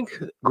 I think.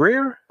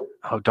 Greer?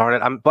 Oh, darn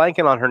it. I'm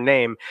blanking on her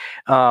name.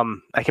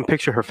 I can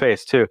picture her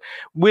face, too.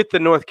 With the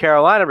North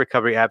Carolina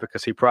Recovery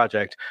Advocacy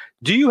Project.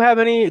 Do you have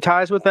any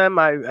ties with them?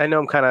 I know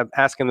I'm kind of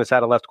asking this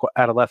out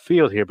of left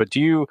field here, but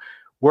do you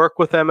work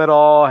with them at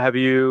all? Have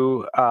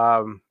you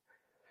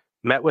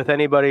met with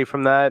anybody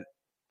from that?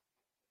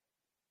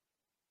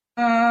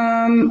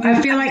 I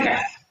feel like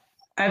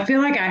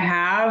I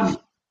have.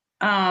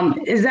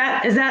 Is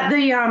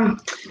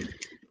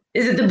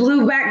it the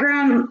blue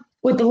background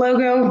with the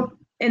logo,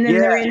 and then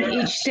they're in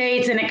each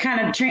state, and it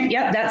kind of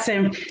yep, that's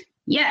him.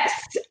 Yes,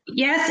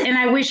 and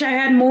I wish I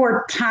had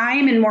more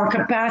time and more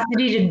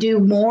capacity to do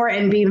more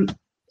and be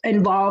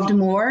involved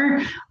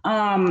more.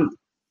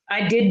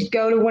 I did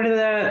go to one of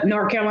the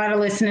North Carolina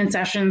listening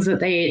sessions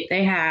that they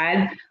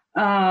had.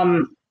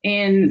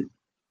 And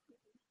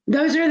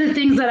those are the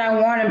things that I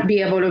want to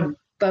be able to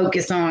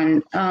focus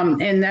on.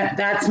 And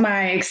that's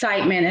my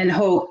excitement and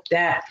hope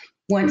that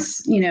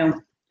once we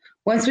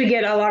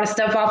get a lot of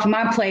stuff off of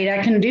my plate,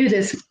 I can do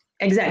this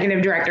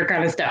executive director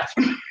kind of stuff.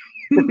 I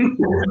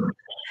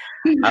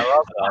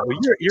love that. Well,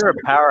 you're a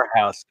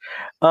powerhouse.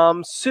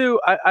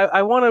 Sue,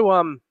 I want to,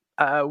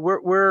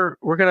 we're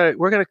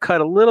gonna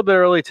cut a little bit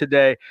early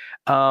today,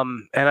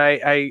 and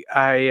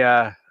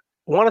I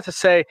wanted to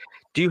say,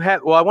 I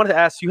wanted to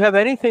ask, do you have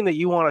anything that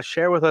you want to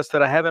share with us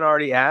that I haven't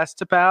already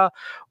asked about,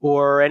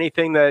 or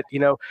anything that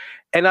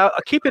And I'll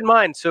keep in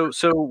mind. So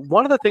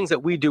one of the things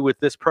that we do with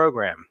this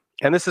program,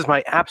 and this is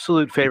my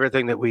absolute favorite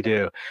thing that we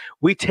do,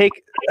 we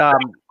take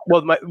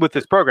with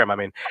this program, I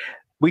mean,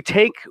 we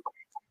take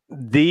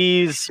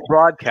these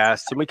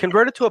broadcasts and we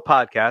convert it to a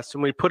podcast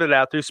and we put it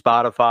out through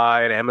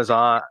Spotify and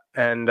Amazon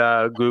and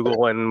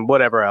Google and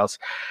whatever else.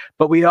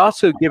 But we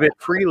also give it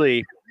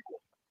freely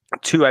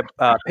to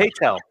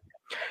Paytel,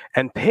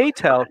 and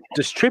Paytel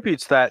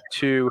distributes that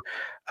to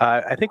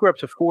I think we're up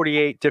to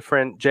 48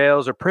 different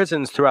jails or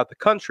prisons throughout the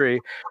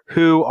country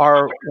who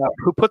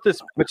put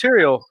this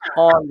material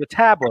on the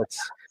tablets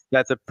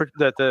that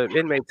the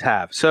inmates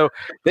have, so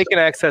they can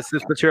access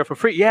this material for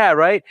free. Yeah,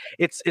 right.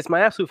 It's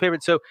my absolute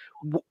favorite. So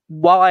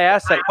while I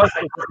ask that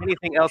question, if there's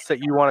anything else that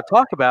you want to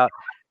talk about,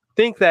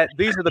 think that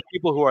these are the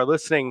people who are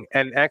listening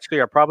and actually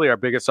are probably our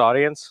biggest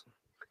audience.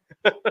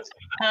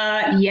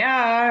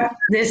 Yeah,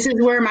 this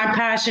is where my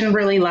passion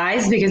really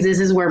lies, because this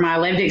is where my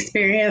lived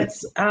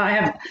experience.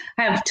 I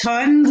have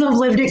tons of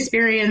lived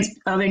experience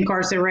of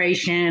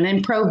incarceration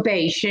and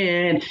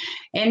probation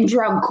and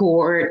drug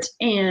court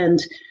and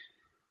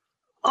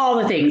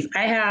all the things.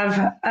 I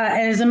have,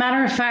 as a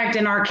matter of fact,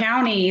 in our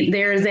county,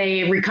 there's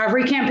a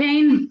recovery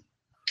campaign,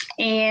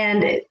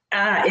 and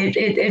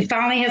it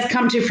finally has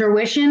come to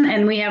fruition,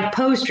 and we have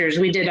posters.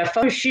 We did a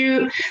photo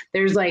shoot.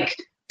 There's like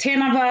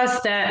 10 of us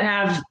that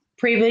have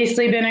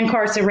previously been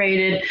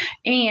incarcerated,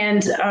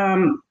 and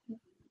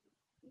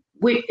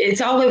it's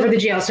all over the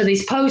jail. So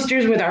these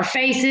posters with our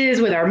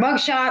faces, with our mug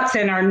shots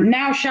and our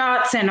now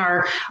shots and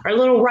our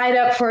little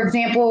write-up, for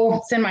example,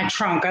 it's in my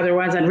trunk.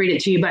 Otherwise I'd read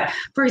it to you. But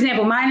for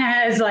example, mine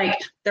has like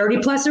 30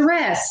 plus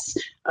arrests,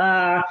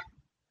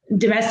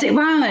 domestic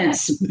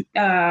violence,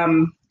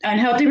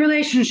 unhealthy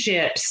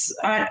relationships,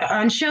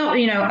 homeless,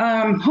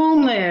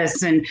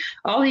 and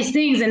all these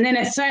things. And then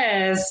it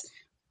says,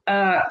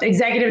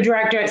 executive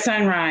director at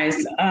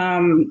Sunrise,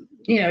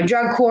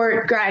 drug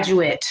court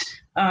graduate,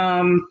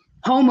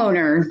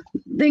 homeowner,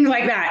 things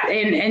like that.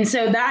 And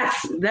so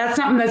that's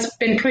something that's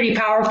been pretty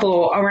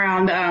powerful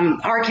around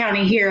our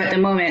county here at the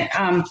moment,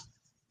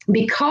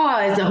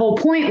 because the whole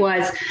point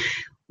was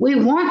we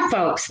want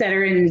folks that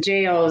are in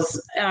jails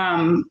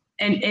and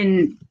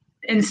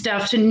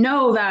stuff to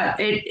know that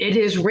it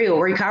is real.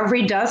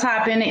 Recovery does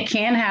happen. It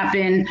can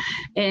happen.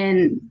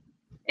 And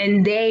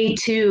they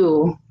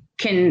too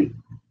can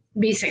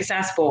be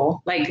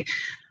successful. Like,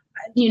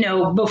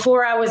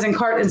 before I was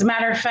incarcerated, as a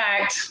matter of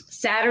fact,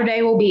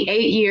 Saturday will be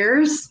 8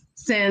 years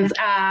since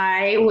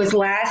I was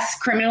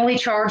last criminally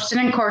charged and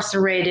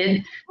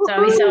incarcerated. So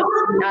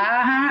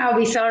I'll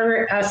be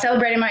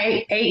celebrating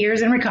my 8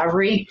 years in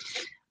recovery.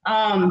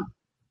 And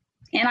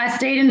I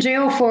stayed in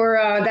jail for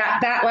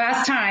that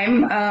last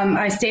time.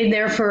 I stayed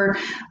there for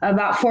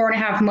about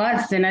 4.5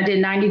 months, and I did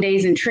 90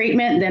 days in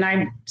treatment. Then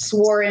I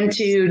swore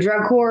into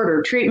drug court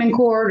or treatment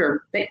court,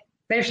 or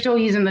they're still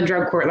using the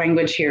drug court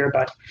language here,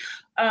 but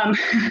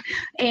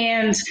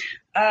and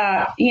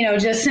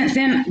just since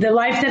then, the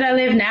life that I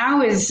live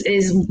now is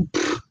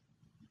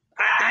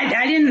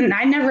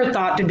I never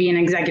thought to be an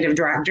executive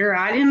director.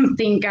 I didn't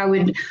think I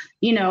would,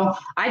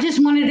 I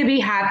just wanted to be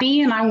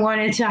happy, and I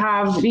wanted to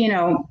have,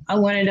 I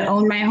wanted to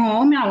own my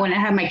home, and I wanted to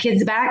have my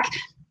kids back.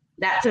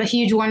 That's a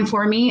huge one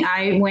for me.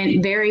 I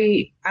went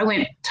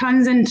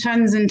tons and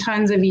tons and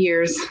tons of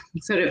years.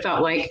 That's what it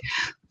felt like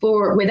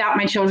without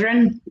my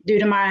children due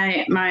to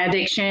my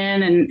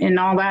addiction and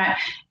all that.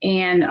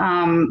 And,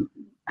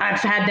 I've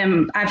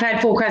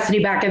had full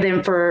custody back of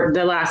them for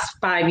the last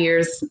 5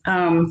 years.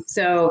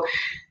 So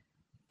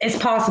it's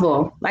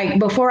possible. Like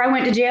before I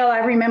went to jail, I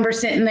remember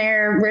sitting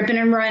there ripping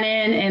and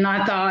running, and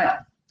I thought,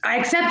 I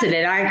accepted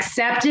it. I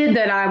accepted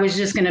that I was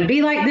just going to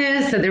be like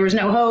this, that there was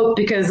no hope,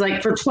 because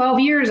like for 12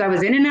 years, I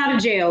was in and out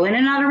of jail, in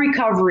and out of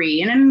recovery,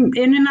 in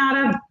and out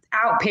of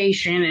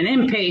outpatient and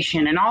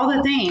inpatient and all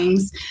the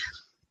things,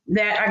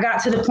 that I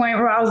got to the point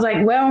where I was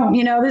like, well,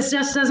 this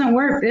just doesn't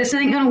work. This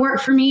ain't going to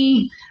work for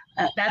me.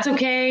 That's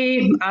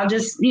okay. I'll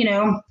just,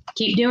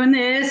 keep doing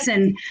this.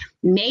 And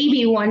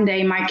maybe one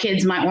day my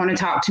kids might want to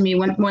talk to me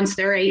once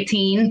they're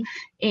 18.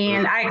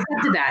 And I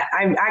accepted that.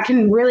 I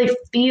can really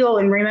feel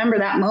and remember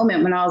that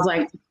moment when I was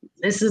like,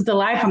 this is the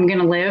life I'm going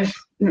to live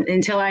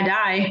until I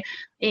die.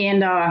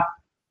 And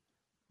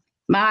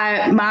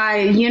my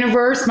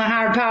universe, my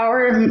higher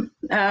power,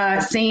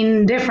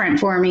 seen different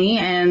for me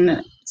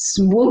and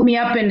swooped me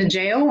up into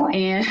jail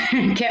and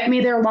kept me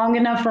there long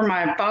enough for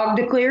my fog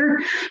to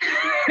clear.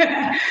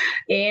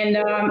 And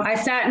I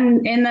sat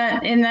in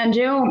that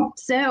jail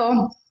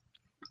cell,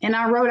 and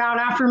I wrote out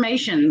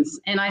affirmations,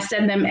 and I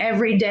said them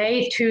every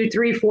day, 2,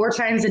 3, 4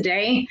 times a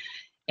day.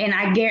 And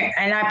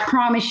I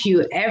promise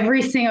you,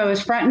 it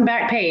was front and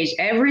back page,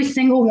 every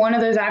single one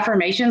of those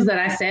affirmations that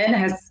I said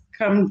has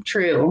come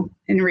true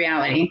in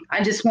reality.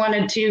 I just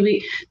wanted to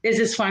be, this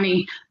is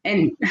funny,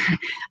 and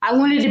I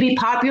wanted to be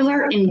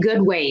popular in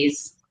good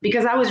ways,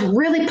 because I was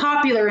really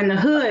popular in the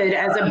hood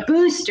as a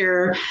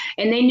booster,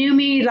 and they knew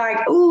me like,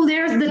 oh,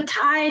 there's the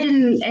Tide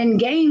and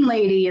Gain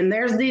lady, and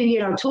there's the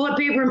toilet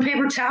paper and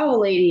paper towel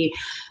lady,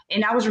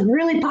 and I was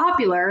really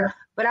popular,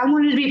 but I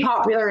wanted to be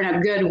popular in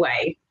a good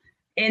way,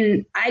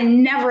 and I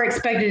never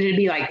expected it to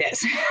be like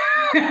this.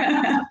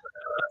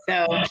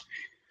 So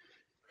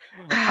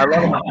I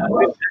love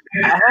it.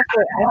 I have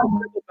to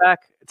go back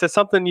to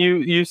something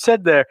you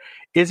said there.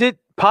 Is it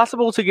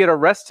possible to get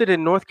arrested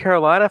in North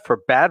Carolina for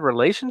bad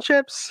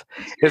relationships?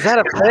 Is that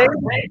a thing?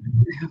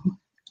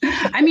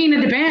 I mean,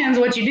 it depends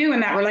what you do in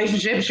that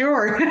relationship,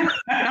 sure. Because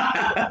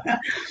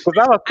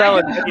I'm a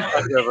felon.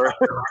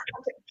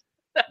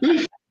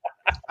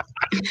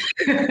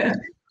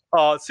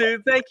 Oh, Sue,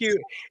 thank you.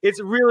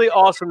 It's really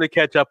awesome to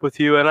catch up with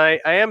you. And I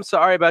am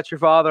sorry about your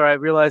father. I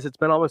realize it's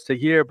been almost a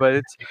year, but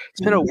it's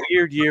been a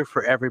weird year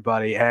for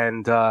everybody.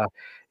 And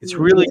it's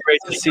really great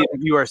to see that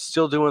you are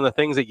still doing the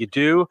things that you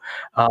do.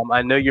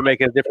 I know you're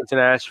making a difference in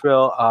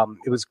Asheville.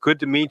 It was good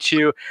to meet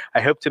you.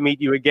 I hope to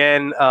meet you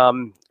again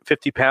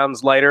 50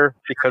 pounds lighter,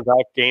 because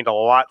I've gained a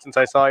lot since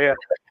I saw you.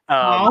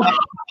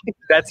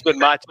 That's been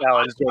my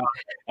challenge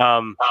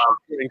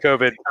during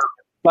COVID.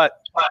 But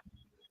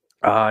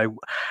I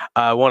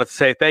wanted to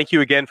say thank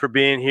you again for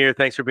being here.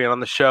 Thanks for being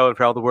on the show and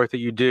for all the work that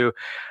you do.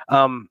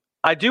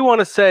 I do want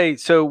to say,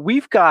 so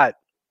we've got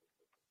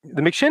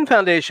the McShin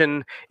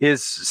Foundation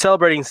is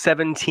celebrating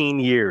 17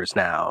 years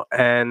now.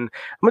 And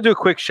I'm going to do a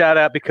quick shout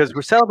out, because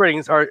we're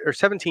celebrating our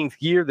 17th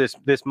year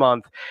this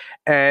month.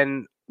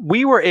 And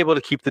we were able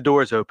to keep the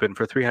doors open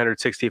for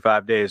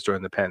 365 days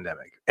during the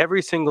pandemic,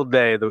 every single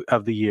day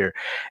of the year,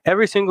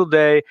 every single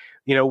day,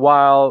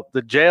 while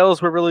the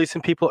jails were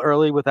releasing people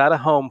early without a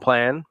home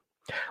plan,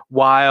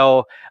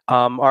 while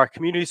our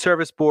community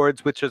service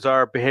boards, which is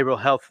our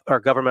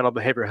governmental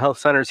behavioral health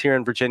centers here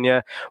in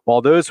Virginia,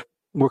 while those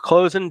were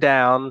closing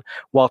down,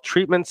 while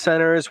treatment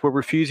centers were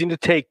refusing to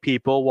take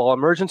people, while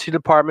emergency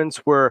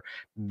departments were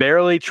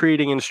barely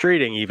treating and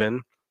streeting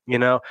even,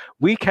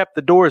 we kept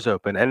the doors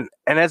open. And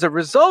as a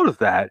result of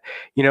that,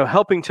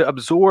 helping to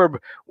absorb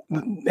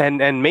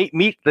and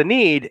meet the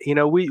need,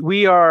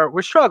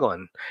 we're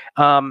struggling.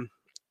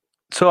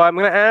 So I'm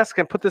going to ask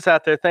and put this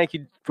out there. Thank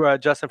you,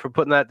 Justin, for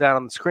putting that down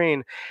on the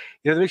screen.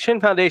 The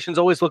McShin Foundation is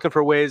always looking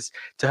for ways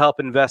to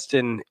help invest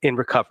in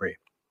recovery.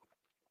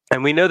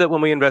 And we know that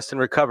when we invest in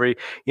recovery,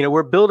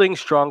 we're building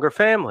stronger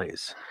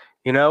families.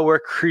 We're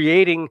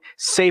creating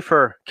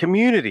safer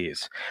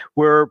communities.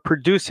 We're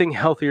producing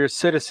healthier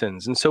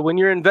citizens. And so when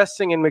you're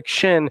investing in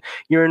McShin,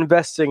 you're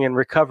investing in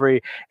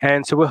recovery.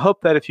 And so we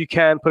hope that if you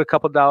can put a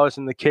couple dollars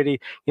in the kitty,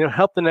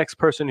 help the next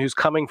person who's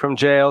coming from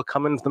jail,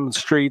 coming from the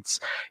streets,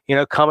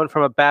 coming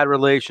from a bad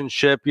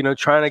relationship,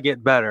 trying to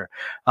get better.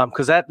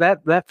 Because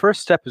that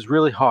first step is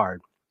really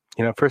hard.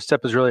 First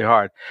step is really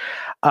hard.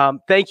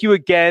 Thank you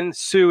again,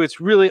 Sue.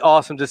 It's really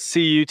awesome to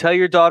see you. Tell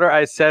your daughter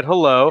I said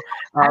hello.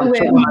 I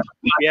will.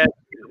 Yeah,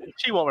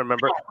 she won't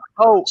remember.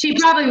 Oh, she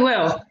probably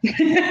will.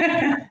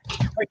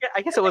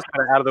 I guess it was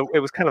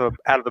kind of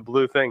out of the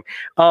blue thing.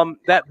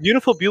 That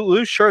beautiful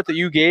blue shirt that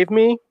you gave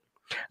me,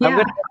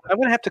 yeah. I'm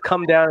gonna have to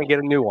come down and get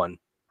a new one.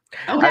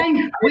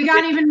 Okay, we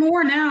got even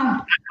more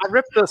now. I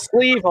ripped the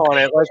sleeve on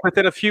it like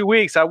within a few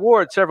weeks. I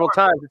wore it several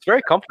times. It's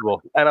very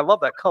comfortable, and I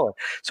love that color.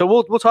 So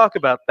we'll talk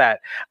about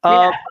that.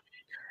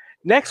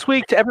 Next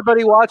week, to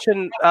everybody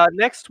watching,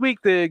 next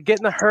week the Get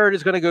in the Herd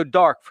is going to go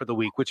dark for the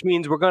week, which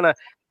means we're going to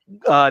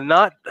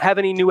not have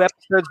any new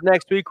episodes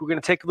next week. We're going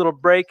to take a little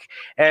break,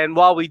 and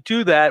while we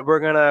do that, we're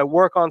going to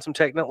work on some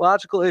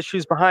technological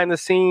issues behind the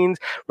scenes.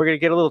 We're going to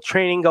get a little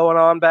training going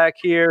on back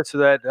here so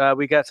that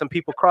we got some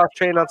people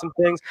cross-trained on some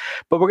things,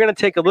 but we're going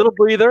to take a little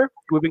breather.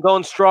 We've been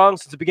going strong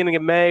since the beginning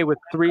of May with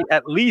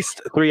at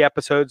least 3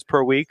 episodes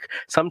per week,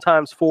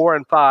 sometimes 4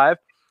 and 5.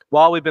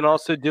 While we've been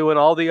also doing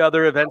all the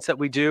other events that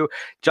we do.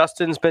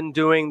 Justin's been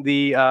doing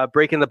the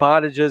Breaking the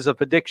Bondages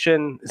of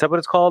Addiction. Is that what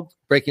it's called?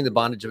 Breaking the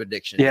Bondage of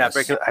Addiction. Yeah,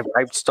 yes.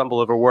 I stumble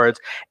over words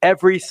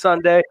every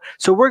Sunday.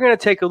 So we're going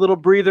to take a little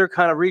breather,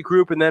 kind of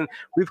regroup, and then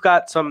we've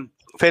got some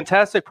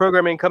fantastic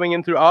programming coming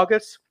in through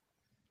August.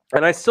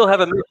 And I still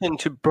have a mission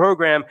to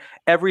program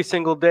every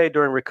single day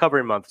during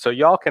Recovery Month. So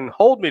y'all can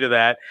hold me to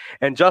that.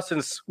 And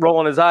Justin's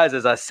rolling his eyes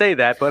as I say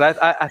that. But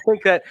I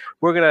think that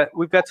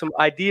we've got some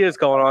ideas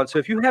going on. So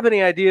if you have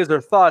any ideas or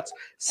thoughts,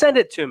 send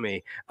it to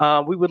me.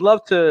 We would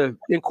love to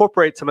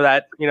incorporate some of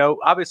that.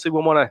 Obviously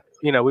we want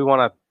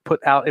to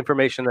put out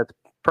information that's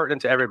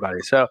pertinent to everybody.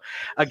 So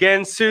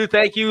again, Sue,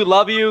 thank you.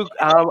 Love you.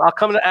 I'll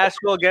come to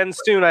Asheville again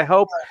soon, I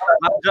hope.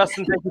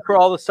 Justin, thank you for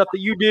all the stuff that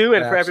you do,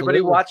 and for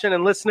everybody watching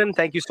and listening,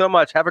 thank you so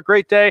much. Have a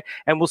great day,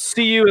 and we'll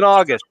see you in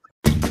August.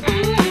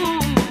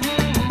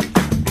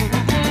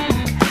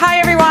 Hi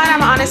everyone,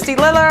 I'm Honesty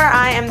Liller.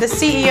 I am the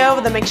CEO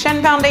of the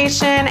McShin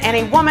Foundation and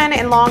a woman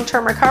in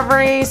long-term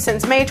recovery.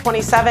 Since May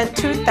 27,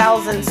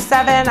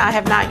 2007, I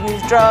have not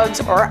used drugs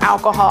or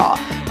alcohol.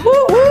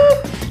 Woo woo!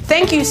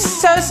 Thank you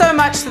so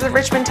much to the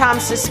Richmond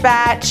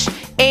Times-Dispatch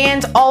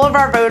and all of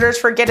our voters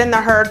for Get in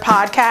the Herd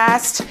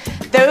podcast.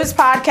 Those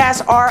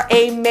podcasts are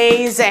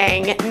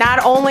amazing.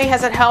 Not only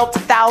has it helped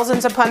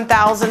thousands upon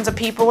thousands of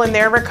people in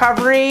their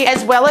recovery,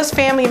 as well as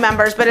family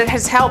members, but it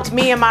has helped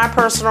me in my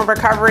personal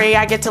recovery.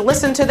 I get to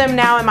listen to them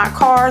now in my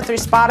car through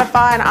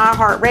Spotify and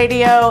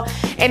iHeartRadio.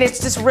 And it's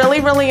just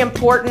really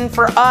important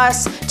for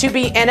us to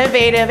be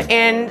innovative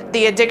in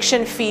the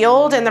addiction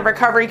field and the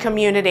recovery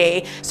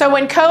community. So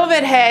when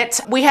COVID hit,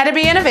 we had to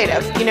be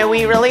innovative.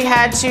 We really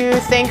had to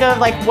think of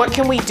what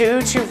can we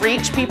do to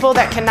reach people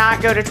that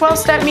cannot go to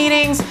 12-step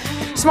meetings,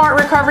 smart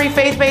recovery,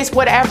 faith-based,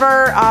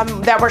 whatever,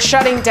 that we're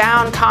shutting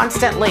down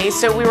constantly.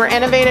 So we were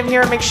innovative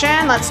here at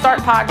McShin. Let's start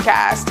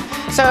podcast.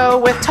 So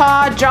with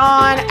Todd,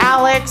 John,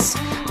 Alex,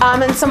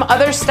 and some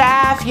other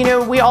staff,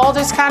 we all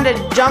just kind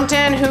of jumped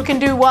in who can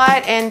do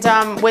what.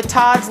 And with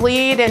Todd's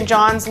lead and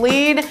John's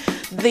lead,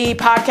 the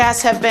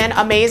podcasts have been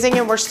amazing,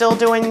 and we're still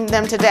doing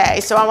them today.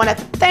 So I want to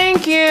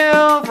thank you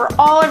for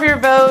all of your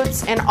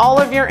votes and all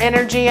of your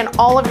energy and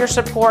all of your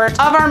support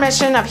of our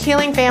mission of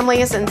healing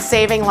families and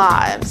saving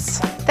lives.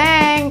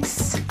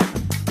 Thanks.